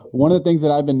 So one of the things that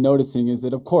I've been noticing is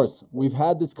that, of course, we've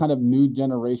had this kind of new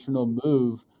generational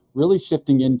move really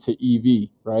shifting into EV,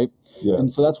 right? Yes.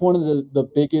 And so that's one of the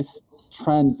biggest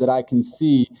trends that I can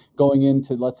see going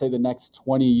into, let's say, the next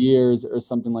 20 years or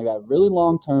something like that, really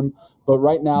long term. But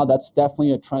right now, that's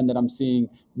definitely a trend that I'm seeing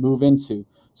move into.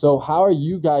 So how are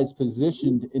you guys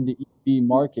positioned in the EV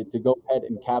market to go ahead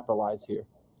and capitalize here?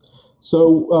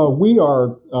 So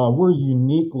we're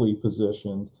uniquely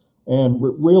positioned, and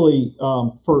we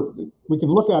can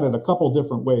look at it a couple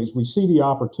different ways. We see the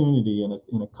opportunity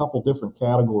in a couple different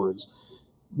categories.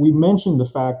 We mentioned the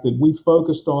fact that we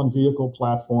focused on vehicle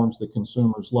platforms that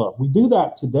consumers love. We do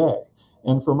that today,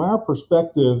 and from our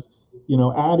perspective,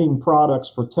 adding products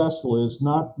for Tesla is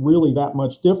not really that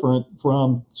much different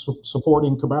from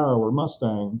supporting Camaro or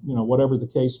Mustang, whatever the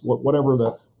case, whatever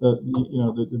the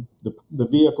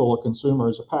vehicle a consumer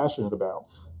is passionate about.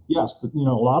 Yes, a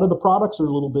lot of the products are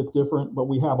a little bit different, but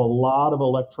we have a lot of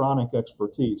electronic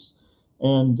expertise.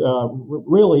 And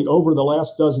really, over the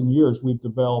last dozen years, we've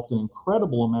developed an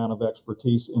incredible amount of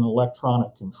expertise in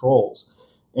electronic controls.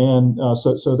 And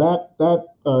so that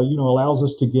allows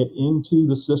us to get into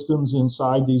the systems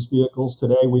inside these vehicles.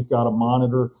 Today, we've got a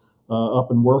monitor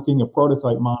up and working, a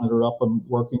prototype monitor up and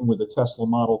working with the Tesla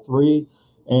Model 3.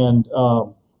 And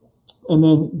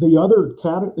then the other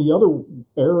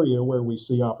area where we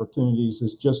see opportunities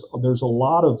is just there's a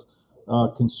lot of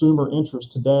consumer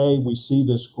interest today. We see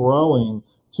this growing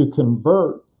to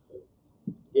convert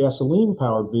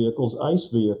gasoline-powered vehicles, ICE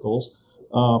vehicles,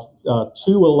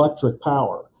 to electric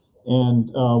power.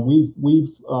 And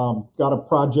we've got a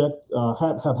project,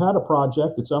 have had a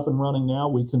project. It's up and running now.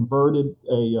 We converted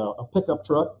a pickup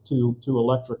truck to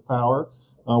electric power.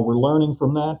 We're learning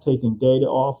from that, taking data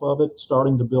off of it,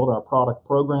 starting to build our product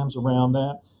programs around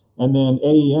that. And then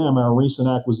AEM, our recent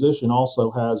acquisition,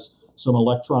 also has some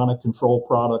electronic control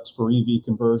products for EV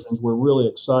conversions. We're really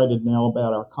excited now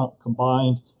about our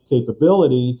combined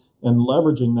capability and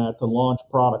leveraging that to launch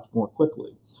products more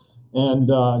quickly.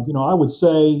 And, I would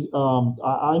say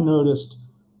I noticed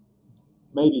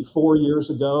maybe 4 years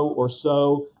ago or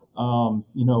so,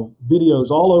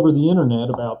 videos all over the internet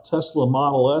about Tesla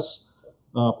Model S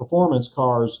performance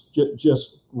cars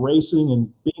just racing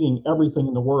and beating everything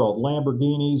in the world,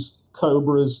 Lamborghinis,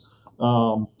 Cobras,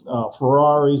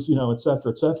 Ferraris, et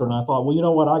cetera, et cetera. And I thought, well, you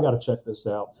know what? I got to check this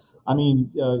out. I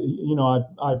mean,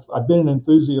 I've been an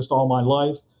enthusiast all my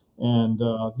life, and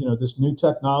this new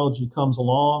technology comes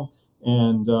along,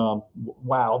 and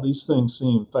wow, these things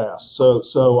seem fast.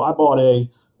 So I bought a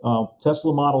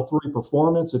Tesla Model 3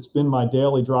 Performance. It's been my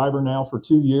daily driver now for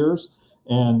 2 years,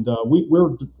 and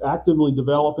we're actively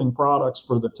developing products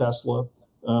for the Tesla.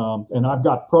 And I've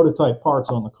got prototype parts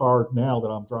on the car now that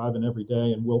I'm driving every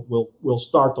day, and we'll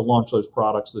start to launch those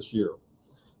products this year.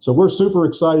 So we're super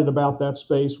excited about that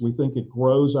space. We think it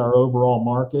grows our overall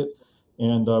market,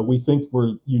 and we think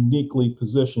we're uniquely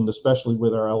positioned, especially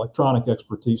with our electronic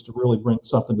expertise, to really bring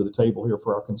something to the table here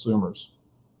for our consumers.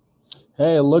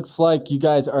 Hey, it looks like you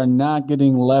guys are not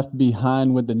getting left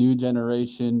behind with the new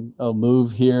generation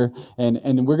move here.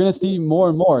 And we're going to see more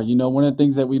and more. One of the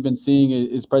things that we've been seeing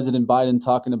is President Biden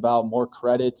talking about more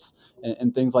credits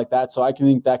and things like that. So I can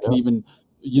think that can even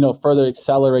further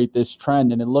accelerate this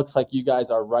trend. And it looks like you guys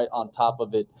are right on top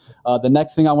of it. The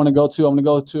next thing I'm going to go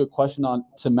to a question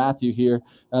to Matthew here.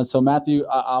 So Matthew,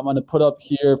 I'm going to put up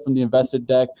here from the investor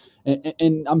deck,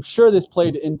 and I'm sure this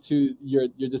played into your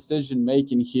decision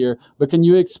making here, but can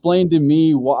you explain to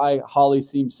me why Holley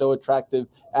seems so attractive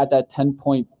at that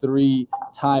 10.3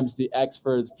 times the X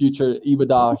for future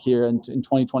EBITDA here in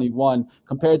 2021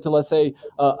 compared to, let's say,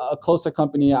 a closer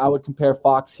company? I would compare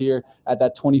Fox here at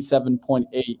that 27.8.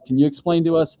 Can you explain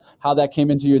to us how that came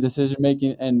into your decision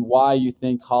making and why you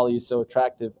think Holley is so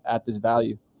attractive at this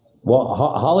value? Well,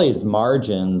 Holley's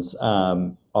margins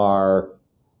are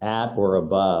at or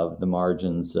above the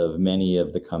margins of many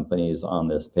of the companies on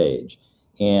this page.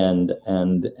 and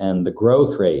the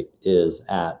growth rate is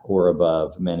at or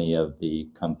above many of the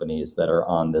companies that are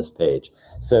on this page.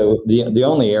 So the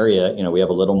only area, we have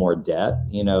a little more debt,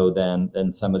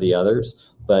 than some of the others.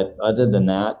 But other than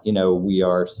that, we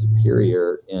are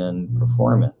superior in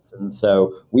performance. And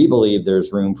so we believe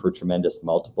there's room for tremendous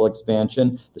multiple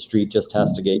expansion. The street just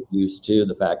has to get used to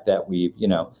the fact that we're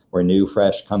a new,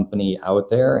 fresh company out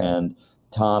there. And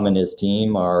Tom and his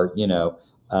team are,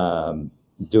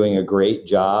 doing a great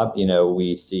job.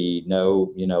 We see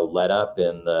no, let up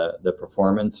in the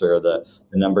performance or the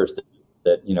numbers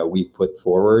that we've put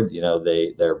forward.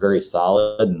 They're very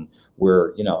solid, and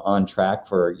we're on track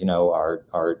for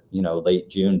our late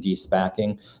June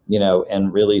de-SPACing,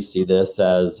 and really see this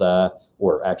as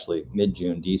or actually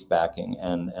mid-June de-SPACing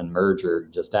and merger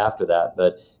just after that.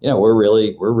 But we're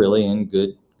really in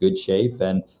good shape.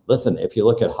 And listen, if you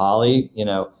look at Holley,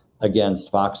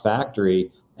 against Fox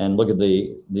Factory, and look at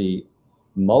the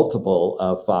multiple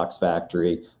of Fox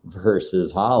Factory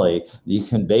versus Holley, you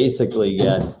can basically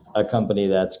get a company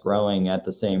that's growing at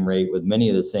the same rate with many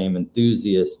of the same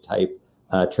enthusiast type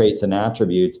traits and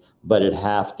attributes, but at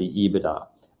half the EBITDA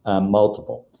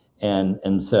multiple.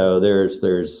 And so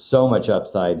there's so much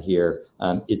upside here.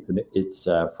 It's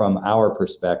from our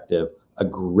perspective a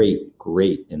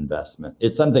great investment.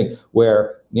 It's something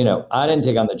where, I didn't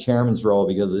take on the chairman's role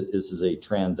because this is a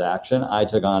transaction. I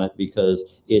took on it because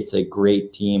it's a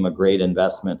great team, a great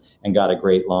investment, and got a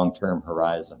great long-term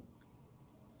horizon.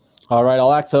 All right,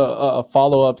 I'll ask a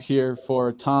follow-up here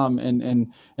for Tom,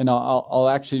 and I'll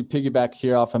actually piggyback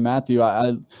here off of Matthew.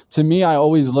 To me, I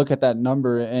always look at that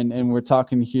number, and we're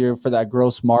talking here for that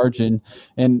gross margin,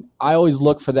 and I always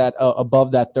look for that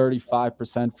above that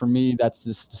 35%. For me, that's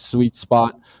just the sweet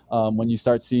spot when you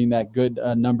start seeing that good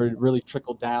number really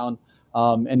trickle down.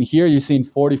 And here you're seeing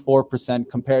 44%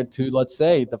 compared to, let's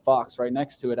say, the Fox right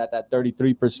next to it at that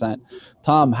 33%.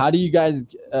 Tom, how do you guys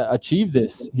achieve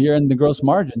this here in the gross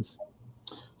margins?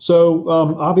 So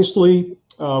obviously,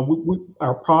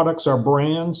 our products, our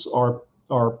brands are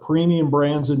premium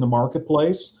brands in the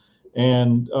marketplace.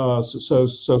 And so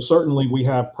certainly we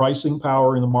have pricing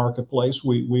power in the marketplace.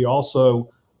 We also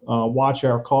watch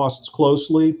our costs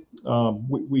closely.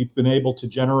 We've been able to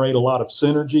generate a lot of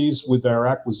synergies with our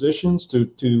acquisitions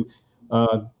to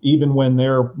even when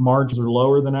their margins are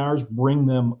lower than ours, bring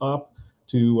them up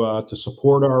to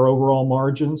support our overall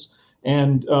margins.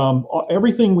 And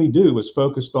everything we do is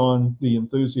focused on the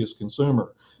enthusiast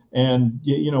consumer. And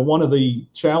one of the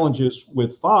challenges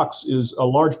with Fox is a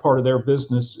large part of their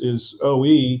business is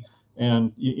OE.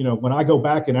 And when I go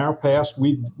back in our past,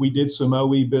 we did some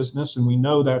OE business, and we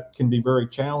know that can be very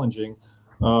challenging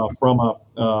from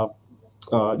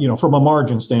a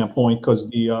margin standpoint, because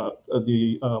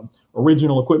the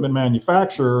original equipment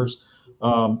manufacturers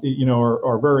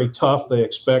are very tough. They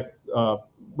expect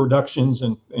reductions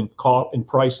in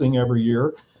pricing every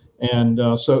year. And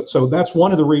so that's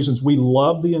one of the reasons we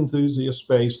love the enthusiast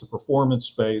space, the performance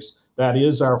space. That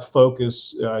is our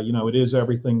focus. It is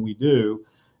everything we do.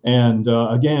 And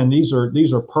again, these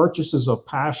are purchases of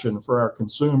passion for our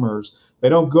consumers. They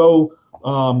don't go,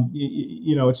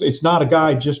 it's not a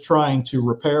guy just trying to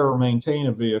repair or maintain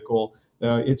a vehicle.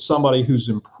 It's somebody who's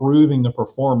improving the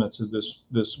performance of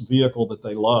this vehicle that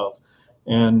they love.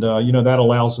 And that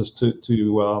allows us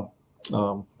to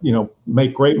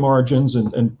make great margins,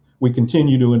 and we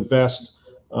continue to invest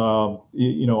a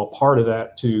part of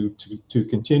that to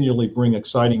continually bring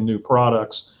exciting new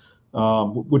products,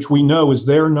 which we know is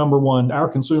our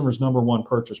consumers' number one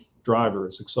purchase driver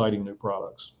is exciting new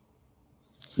products.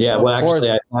 Yeah, well,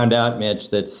 actually, I found out, Mitch,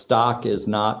 that stock is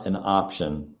not an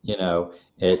option.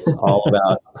 It's all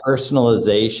about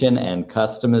personalization and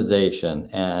customization.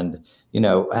 And,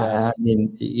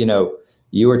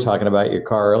 you were talking about your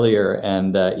car earlier,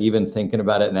 and even thinking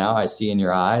about it now, I see in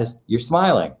your eyes, you're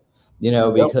smiling,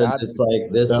 because it's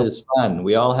like, this is fun.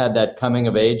 We all had that coming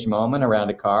of age moment around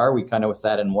a car. We kind of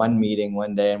sat in one meeting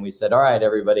one day and we said, all right,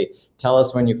 everybody, tell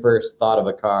us when you first thought of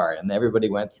a car. And everybody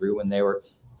went through when they were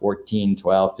 14,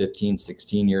 12, 15,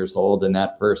 16 years old in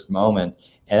that first moment.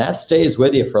 And that stays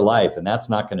with you for life, and that's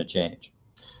not going to change.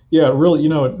 Yeah, really,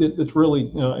 it's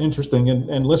really interesting.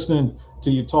 And listening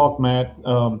to you talk, Matt,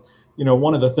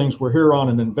 one of the things, we're here on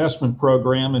an investment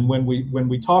program, and when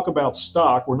we talk about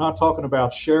stock, we're not talking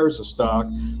about shares of stock.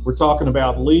 We're talking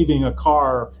about leaving a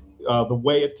car the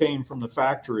way it came from the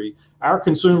factory. Our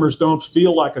consumers don't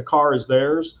feel like a car is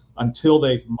theirs until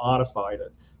they've modified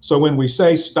it. So when we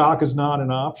say stock is not an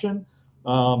option,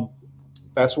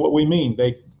 that's what we mean.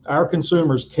 Our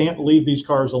consumers can't leave these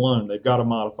cars alone. They've got to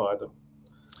modify them.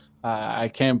 I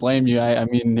can't blame you. I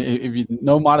mean, if you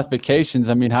no modifications,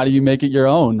 I mean, how do you make it your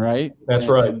own, right? That's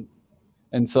right.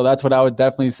 And so that's what I would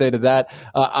definitely say to that.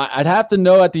 I'd have to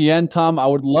know at the end, Tom. I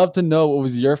would love to know what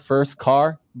was your first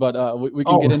car, but we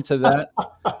can get into that.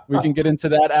 We can get into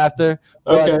that after.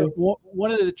 But Okay.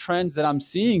 one of the trends that I'm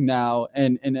seeing now,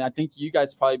 and I think you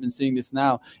guys probably been seeing this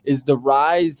now, is the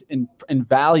rise in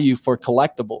value for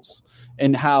collectibles,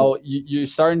 and how you're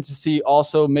starting to see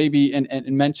also maybe and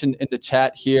mentioned in the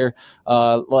chat here,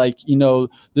 like,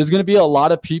 there's going to be a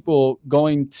lot of people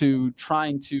going to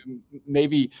trying to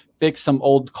maybe fix some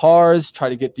old cars, try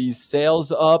to get these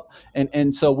sales up.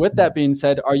 And so with that being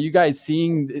said, are you guys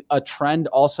seeing a trend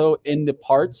also in the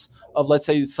parts of, let's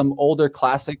say, some older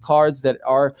classic cars that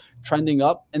are trending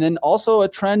up? And then also a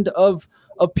trend of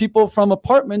people from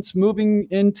apartments moving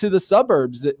into the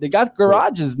suburbs. They got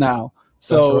garages now.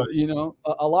 So, right.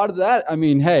 A lot of that, I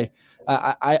mean, hey,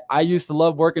 I used to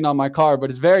love working on my car,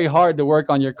 but it's very hard to work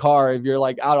on your car if you're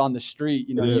like out on the street.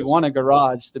 You want a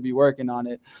garage to be working on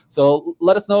it. So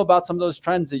let us know about some of those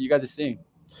trends that you guys are seeing.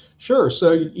 Sure.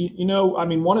 So, I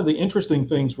mean, one of the interesting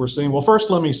things we're seeing, well,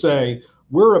 first, let me say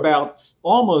we're about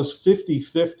almost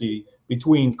 50-50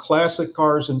 between classic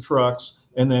cars and trucks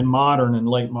and then modern and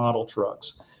late model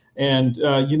trucks. And,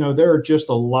 there are just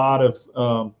a lot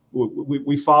of,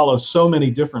 we follow so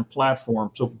many different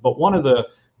platforms. So, but one of the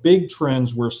big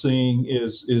trends we're seeing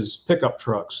is pickup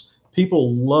trucks.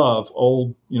 People love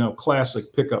old,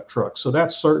 classic pickup trucks. So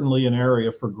that's certainly an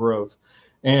area for growth.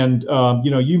 And,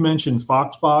 you mentioned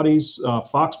Fox bodies.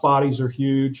 Fox bodies are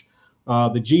huge.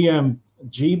 The GM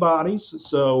G bodies.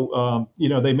 So,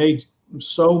 they made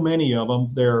so many of them.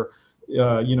 They're,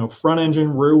 front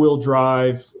engine, rear wheel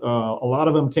drive. A lot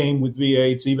of them came with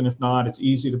V8s. Even if not, it's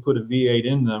easy to put a V8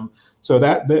 in them. So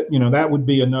that would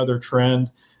be another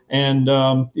trend. And,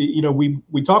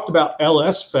 we talked about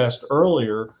LS Fest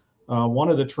earlier. One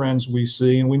of the trends we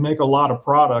see, and we make a lot of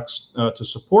products to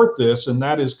support this, and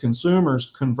that is consumers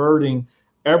converting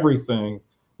everything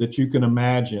that you can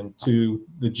imagine to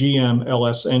the GM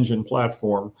LS engine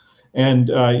platform. And,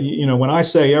 when I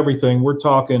say everything, we're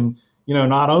talking,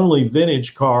 not only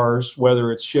vintage cars,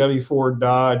 whether it's Chevy, Ford,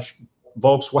 Dodge,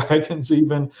 Volkswagens,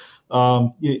 even,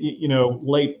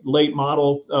 late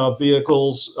model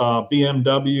vehicles,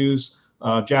 BMWs,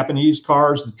 Japanese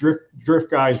cars. The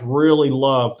drift guys really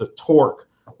love the torque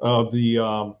of the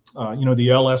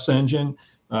LS engine.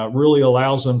 Really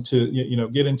allows them to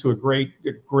get into a great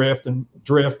drift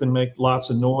and make lots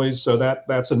of noise. So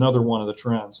that's another one of the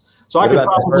trends. So I could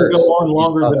probably go on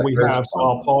longer than we have. So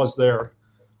I'll pause there.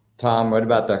 Tom, what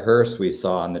about the hearse we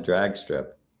saw on the drag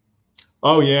strip?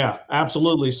 Oh yeah,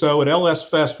 absolutely. So at LS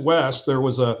Fest West, there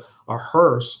was a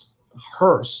hearse,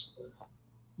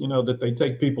 that they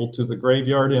take people to the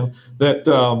graveyard in,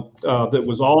 that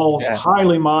was all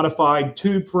highly modified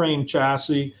tube frame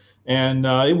chassis, and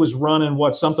it was running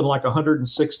something like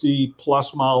 160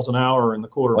 plus miles an hour in the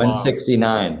quarter mile.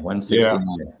 169.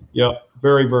 Yeah.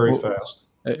 Very, very fast.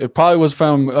 It probably was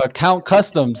from Count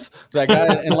Customs, that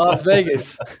guy in Las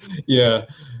Vegas. Yeah.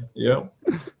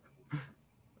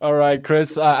 All right,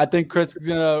 Chris. I think Chris is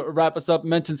going to wrap us up,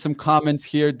 mention some comments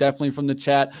here, definitely from the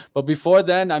chat. But before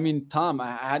then, I mean, Tom,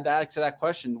 I had to ask you that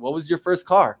question. What was your first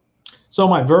car? So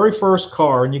my very first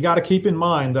car, and you got to keep in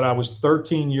mind that I was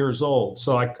 13 years old,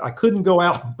 so I couldn't go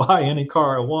out and buy any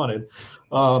car I wanted.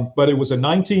 But it was a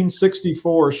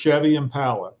 1964 Chevy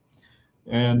Impala.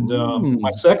 And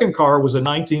my second car was a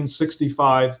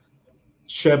 1965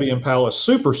 Chevy Impala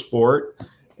Super Sport.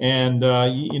 And,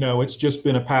 it's just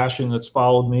been a passion that's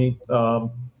followed me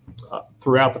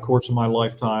throughout the course of my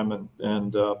lifetime.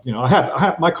 And I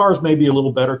have my cars may be a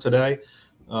little better today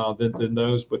than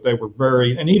those, but they were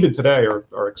and even today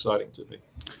are exciting to me.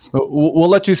 We'll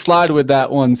let you slide with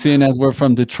that one, seeing as we're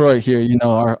from Detroit here,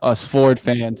 us Ford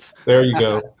fans. There you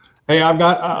go. Hey,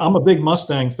 I'm a big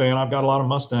Mustang fan. I've got a lot of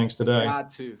Mustangs today. Got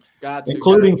to.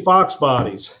 Including Fox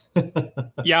bodies.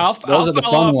 Yeah, I'll are the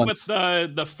follow fun up ones.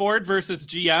 with the Ford versus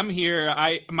GM here.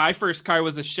 My first car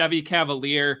was a Chevy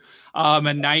Cavalier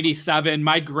in 97.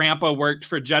 My grandpa worked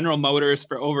for General Motors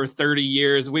for over 30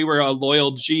 years. We were a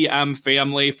loyal GM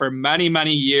family for many,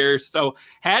 many years. So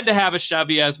had to have a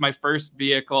Chevy as my first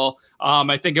vehicle.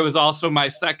 I think it was also my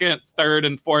second, third,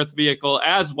 and fourth vehicle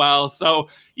as well. So,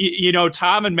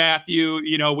 Tom and Matthew,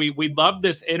 we loved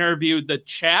this interview. The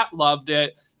chat loved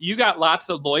it. You got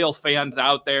lots of loyal fans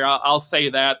out there. I'll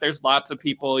say that. There's lots of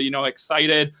people,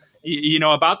 excited,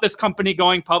 about this company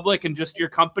going public and just your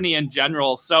company in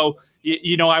general. So,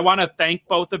 I want to thank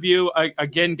both of you.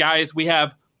 Again, guys, we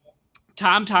have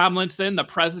Tom Tomlinson, the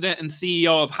president and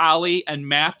CEO of Holley, and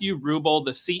Matthew Rubel, the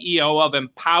CEO of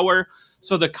Empower.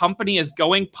 So the company is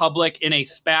going public in a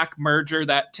SPAC merger.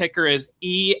 That ticker is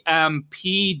EMPW.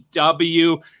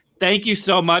 Thank you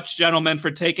so much, gentlemen,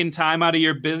 for taking time out of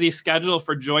your busy schedule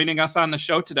for joining us on the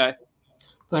show today.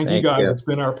 Thank you, guys. It's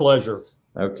been our pleasure.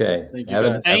 Okay. Thank you,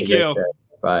 guys. Thank you.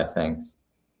 Bye. Thanks.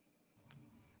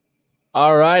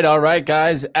 All right,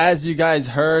 guys. As you guys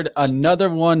heard, another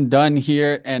one done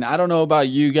here. And I don't know about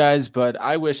you guys, but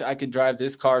I wish I could drive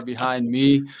this car behind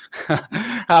me.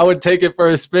 I would take it for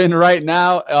a spin right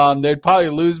now. They'd probably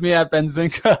lose me at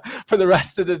Benzinga for the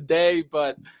rest of the day,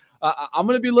 but I'm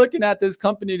going to be looking at this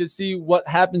company to see what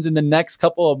happens in the next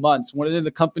couple of months. One of the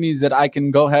companies that I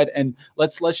can go ahead and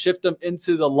let's shift them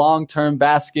into the long-term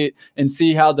basket and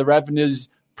see how the revenues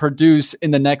produce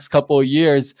in the next couple of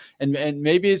years. And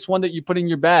maybe it's one that you put in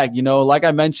your bag. Like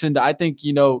I mentioned, I think,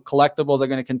 collectibles are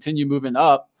going to continue moving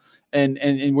up. And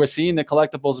we're seeing the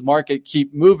collectibles market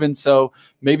keep moving. So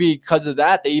maybe because of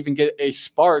that, they even get a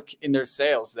spark in their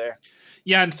sales there.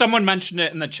 Yeah, and someone mentioned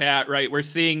it in the chat, right? We're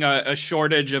seeing a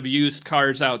shortage of used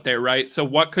cars out there, right? So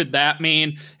what could that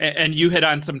mean? And you hit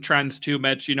on some trends too,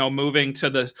 Mitch, moving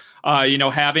to the,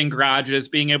 having garages,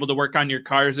 being able to work on your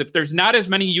cars. If there's not as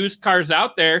many used cars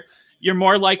out there, you're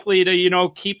more likely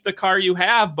to, keep the car you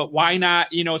have, but why not,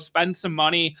 spend some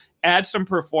money, add some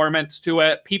performance to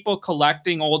it. People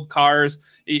collecting old cars,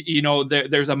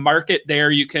 there's a market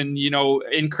there. You can,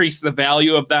 increase the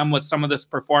value of them with some of this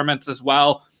performance as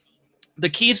well. The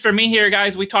keys for me here,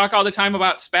 guys, we talk all the time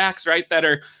about SPACs, right? That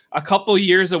are a couple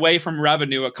years away from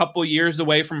revenue, a couple years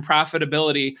away from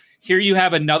profitability. Here you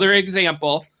have another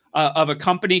example of a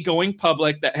company going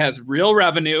public that has real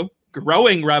revenue,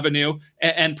 growing revenue,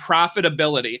 and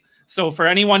profitability. So for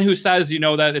anyone who says,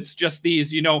 that it's just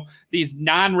these, these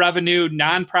non-revenue,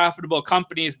 non-profitable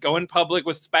companies going public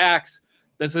with SPACs,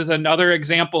 this is another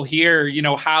example here.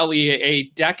 Holley, a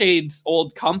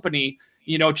decades-old company,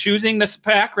 choosing the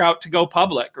SPAC route to go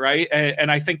public, right? And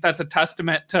I think that's a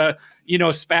testament to,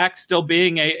 SPAC still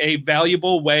being a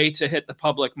valuable way to hit the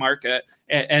public market.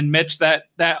 And Mitch, that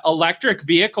electric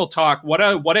vehicle talk, what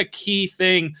a key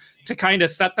thing to kind of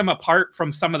set them apart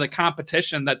from some of the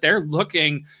competition that they're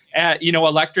looking at,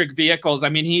 electric vehicles. I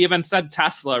mean, he even said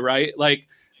Tesla, right? Like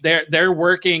they're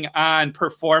working on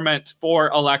performance for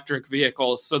electric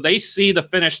vehicles. So they see the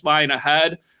finish line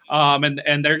ahead,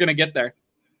 and they're going to get there.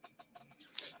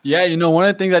 Yeah, one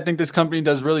of the things I think this company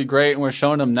does really great, and we're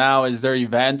showing them now, is their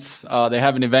events. They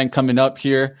have an event coming up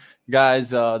here,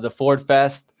 guys, the Ford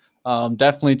Fest.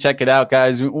 Definitely check it out,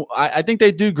 guys. I think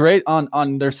they do great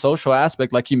on their social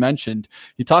aspect, like you mentioned.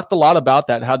 You talked a lot about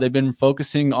that, how they've been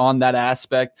focusing on that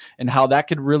aspect and how that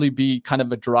could really be kind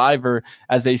of a driver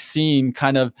as a scene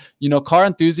kind of, car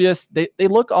enthusiasts. They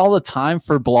look all the time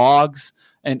for blogs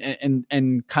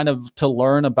and kind of to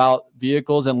learn about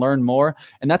vehicles and learn more.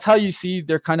 And that's how you see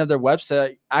their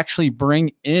website actually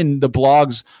bring in the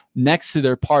blogs next to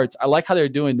their parts. I like how they're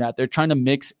doing that. They're trying to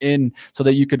mix in so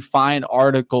that you could find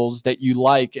articles that you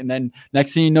like. And then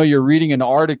next thing you know, you're reading an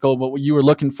article, but you were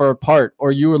looking for a part,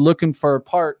 or you were looking for a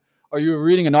part, or you were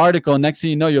reading an article, and next thing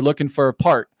you know, you're looking for a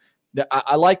part.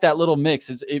 I like that little mix.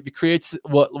 It creates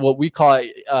what we call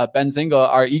Benzinga,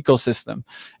 our ecosystem.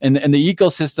 And the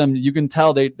ecosystem, you can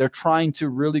tell they're trying to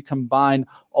really combine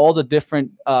all the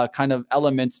different kind of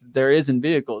elements there is in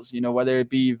vehicles, whether it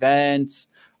be events,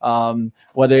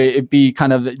 whether it be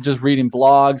kind of just reading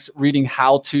blogs, reading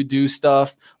how to do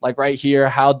stuff like right here.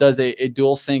 How does a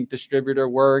dual sync distributor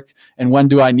work? And when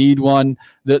do I need one?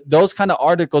 Those kind of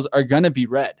articles are going to be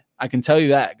read. I can tell you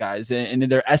that, guys. And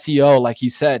their SEO, like he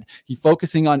said, he's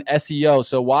focusing on SEO.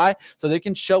 So why? So they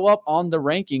can show up on the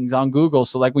rankings on Google.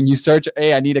 So like when you search,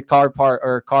 hey, I need a car part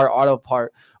or a car auto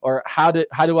part, or how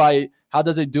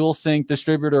does a dual sync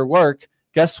distributor work?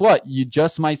 Guess what? You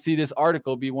just might see this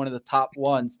article be one of the top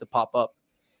ones to pop up.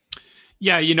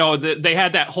 Yeah, they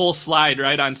had that whole slide,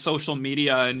 right, on social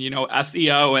media and,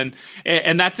 SEO.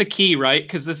 And that's a key, right?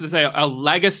 Because this is a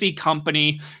legacy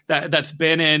company that's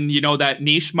been in, that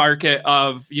niche market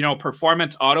of,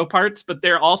 performance auto parts, but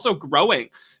they're also growing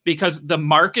because the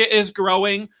market is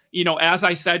growing. As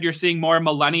I said, you're seeing more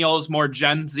millennials, more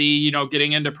Gen Z,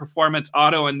 getting into performance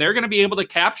auto, and they're going to be able to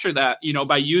capture that,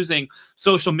 by using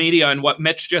social media and what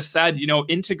Mitch just said,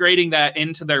 integrating that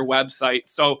into their website.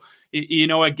 So,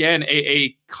 again,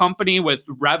 a company with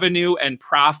revenue and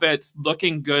profits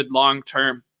looking good long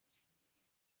term.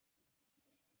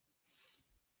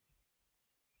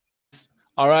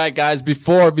 All right, guys,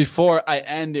 before I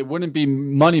end, it wouldn't be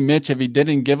Money Mitch if he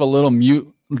didn't give a little mute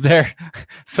there.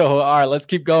 So, all right, let's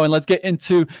keep going. Let's get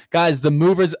into, guys, the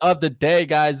movers of the day,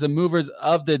 guys, the movers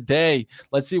of the day.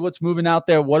 Let's see what's moving out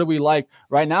there. What do we like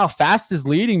right now? Fast is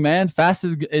leading, man. Fast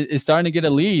is starting to get a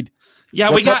lead. Yeah,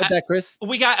 What's up with that, Chris?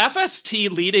 We got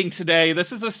FST leading today.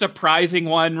 This is a surprising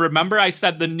one. Remember, I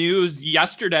said the news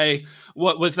yesterday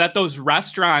was that those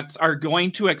restaurants are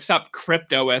going to accept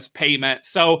crypto as payment.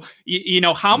 So,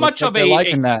 how much of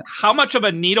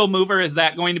a needle mover is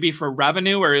that going to be for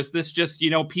revenue, or is this just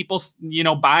people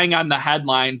buying on the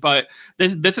headline? But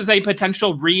this is a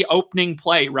potential reopening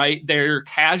play, right? They're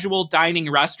casual dining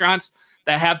restaurants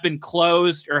that have been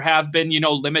closed or have been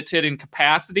limited in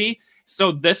capacity.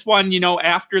 So this one,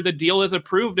 after the deal is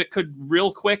approved, it could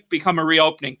real quick become a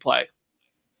reopening play.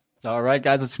 All right,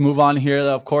 guys, let's move on here.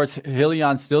 Of course,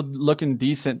 Hillion still looking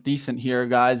decent here,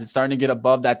 guys. It's starting to get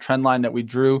above that trend line that we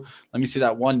drew. Let me see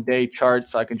that 1-day chart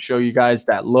so I can show you guys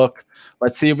that look.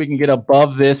 Let's see if we can get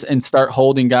above this and start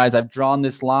holding, guys. I've drawn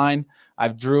this line.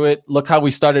 I've drew it. Look how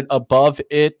we started above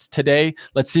it today.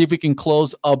 Let's see if we can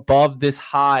close above this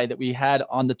high that we had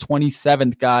on the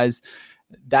 27th, guys.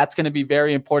 That's going to be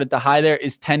very important. The high there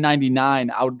is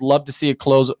 1099. I would love to see it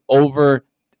close over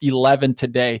 11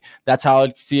 today. That's how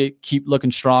I'd see it keep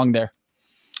looking strong there.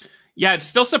 Yeah, it's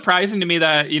still surprising to me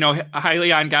that,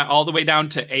 Hyliion got all the way down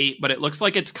to 8, but it looks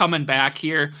like it's coming back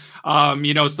here.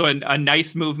 So a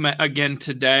nice movement again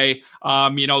today.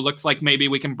 Looks like maybe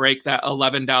we can break that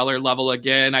 $11 level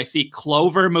again. I see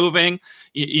Clover moving,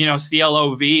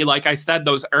 CLOV. Like I said,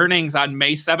 those earnings on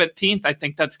May 17th, I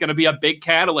think that's going to be a big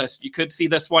catalyst. You could see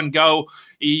this one go,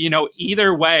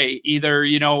 either way. Either,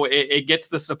 it gets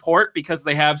the support because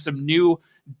they have some new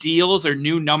deals or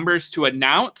new numbers to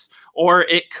announce, or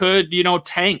it could,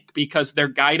 tank because their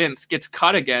guidance gets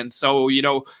cut again. So,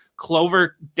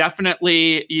 Clover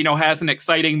definitely, has an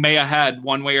exciting May ahead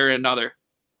one way or another.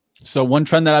 So one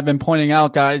trend that I've been pointing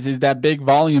out, guys, is that big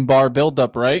volume bar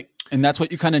buildup, right? And that's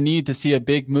what you kind of need to see a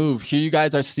big move. Here you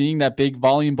guys are seeing that big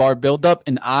volume bar buildup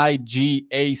in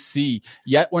IGAC.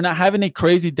 Yet we're not having a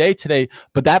crazy day today,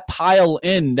 but that pile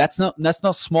in, that's no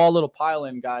small little pile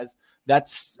in, guys.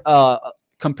 That's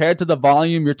compared to the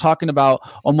volume, you're talking about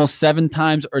almost 7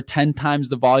 times or 10 times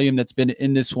the volume that's been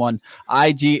in this one.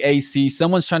 IGAC,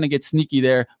 someone's trying to get sneaky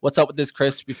there. What's up with this,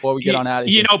 Chris, before we get on out of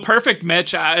here? Perfect,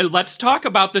 Mitch. Let's talk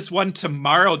about this one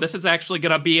tomorrow. This is actually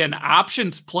going to be an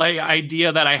options play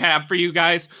idea that I have for you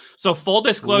guys. So full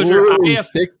disclosure,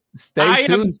 Stay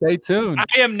tuned.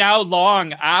 I am now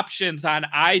long options on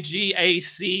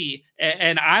IGAC,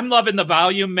 and I'm loving the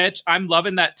volume, Mitch. I'm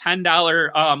loving that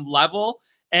 $10 level.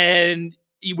 And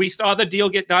we saw the deal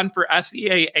get done for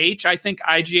SEAH. I think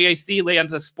IGAC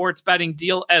lands a sports betting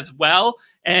deal as well.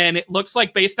 And it looks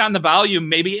like based on the volume,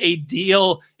 maybe a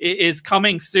deal is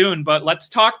coming soon. But let's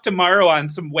talk tomorrow on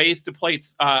some ways to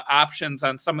place options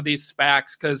on some of these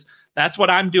SPACs, because that's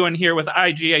what I'm doing here with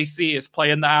IGAC, is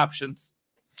playing the options.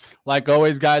 Like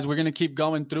always, guys, we're going to keep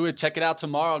going through it. Check it out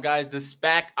tomorrow, guys. The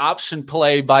SPAC option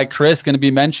play by Chris going to be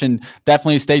mentioned.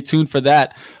 Definitely stay tuned for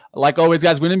that. Like always,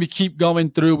 guys, we're going to keep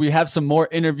going through. We have some more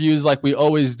interviews like we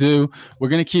always do. We're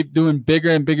going to keep doing bigger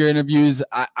and bigger interviews.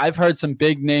 I've heard some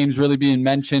big names really being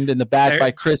mentioned in the back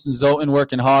by Chris and Zoltan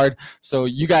working hard. So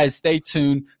you guys stay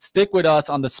tuned. Stick with us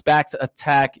on the SPACs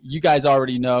attack. You guys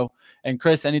already know. And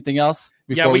Chris, anything else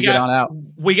before we get on out?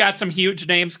 We got some huge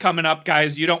names coming up,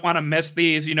 guys. You don't want to miss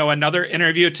these. Another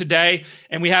interview today,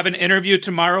 and we have an interview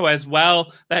tomorrow as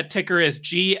well. That ticker is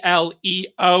GLEO,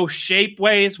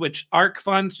 Shapeways, which ARK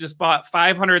Funds just bought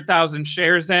 500,000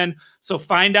 shares in. So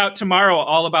find out tomorrow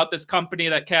all about this company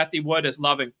that Kathy Wood is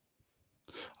loving.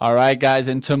 All right, guys.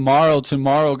 And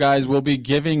tomorrow, guys, we'll be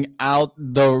giving out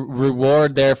the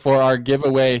reward there for our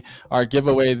giveaway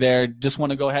there. Just want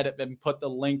to go ahead and put the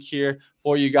link here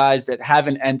for you guys that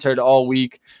haven't entered all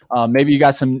week. Maybe we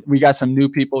got some new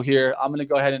people here. I'm going to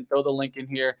go ahead and throw the link in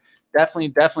here.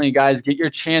 Definitely, guys, get your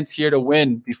chance here to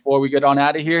win before we get on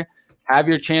out of here. Have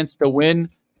your chance to win.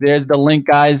 There's the link,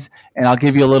 guys. And I'll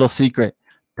give you a little secret.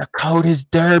 The code is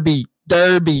Derby.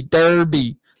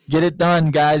 Get it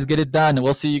done, guys. Get it done. And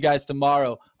we'll see you guys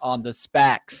tomorrow on the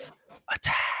SPACs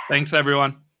attack. Thanks,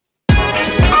 everyone.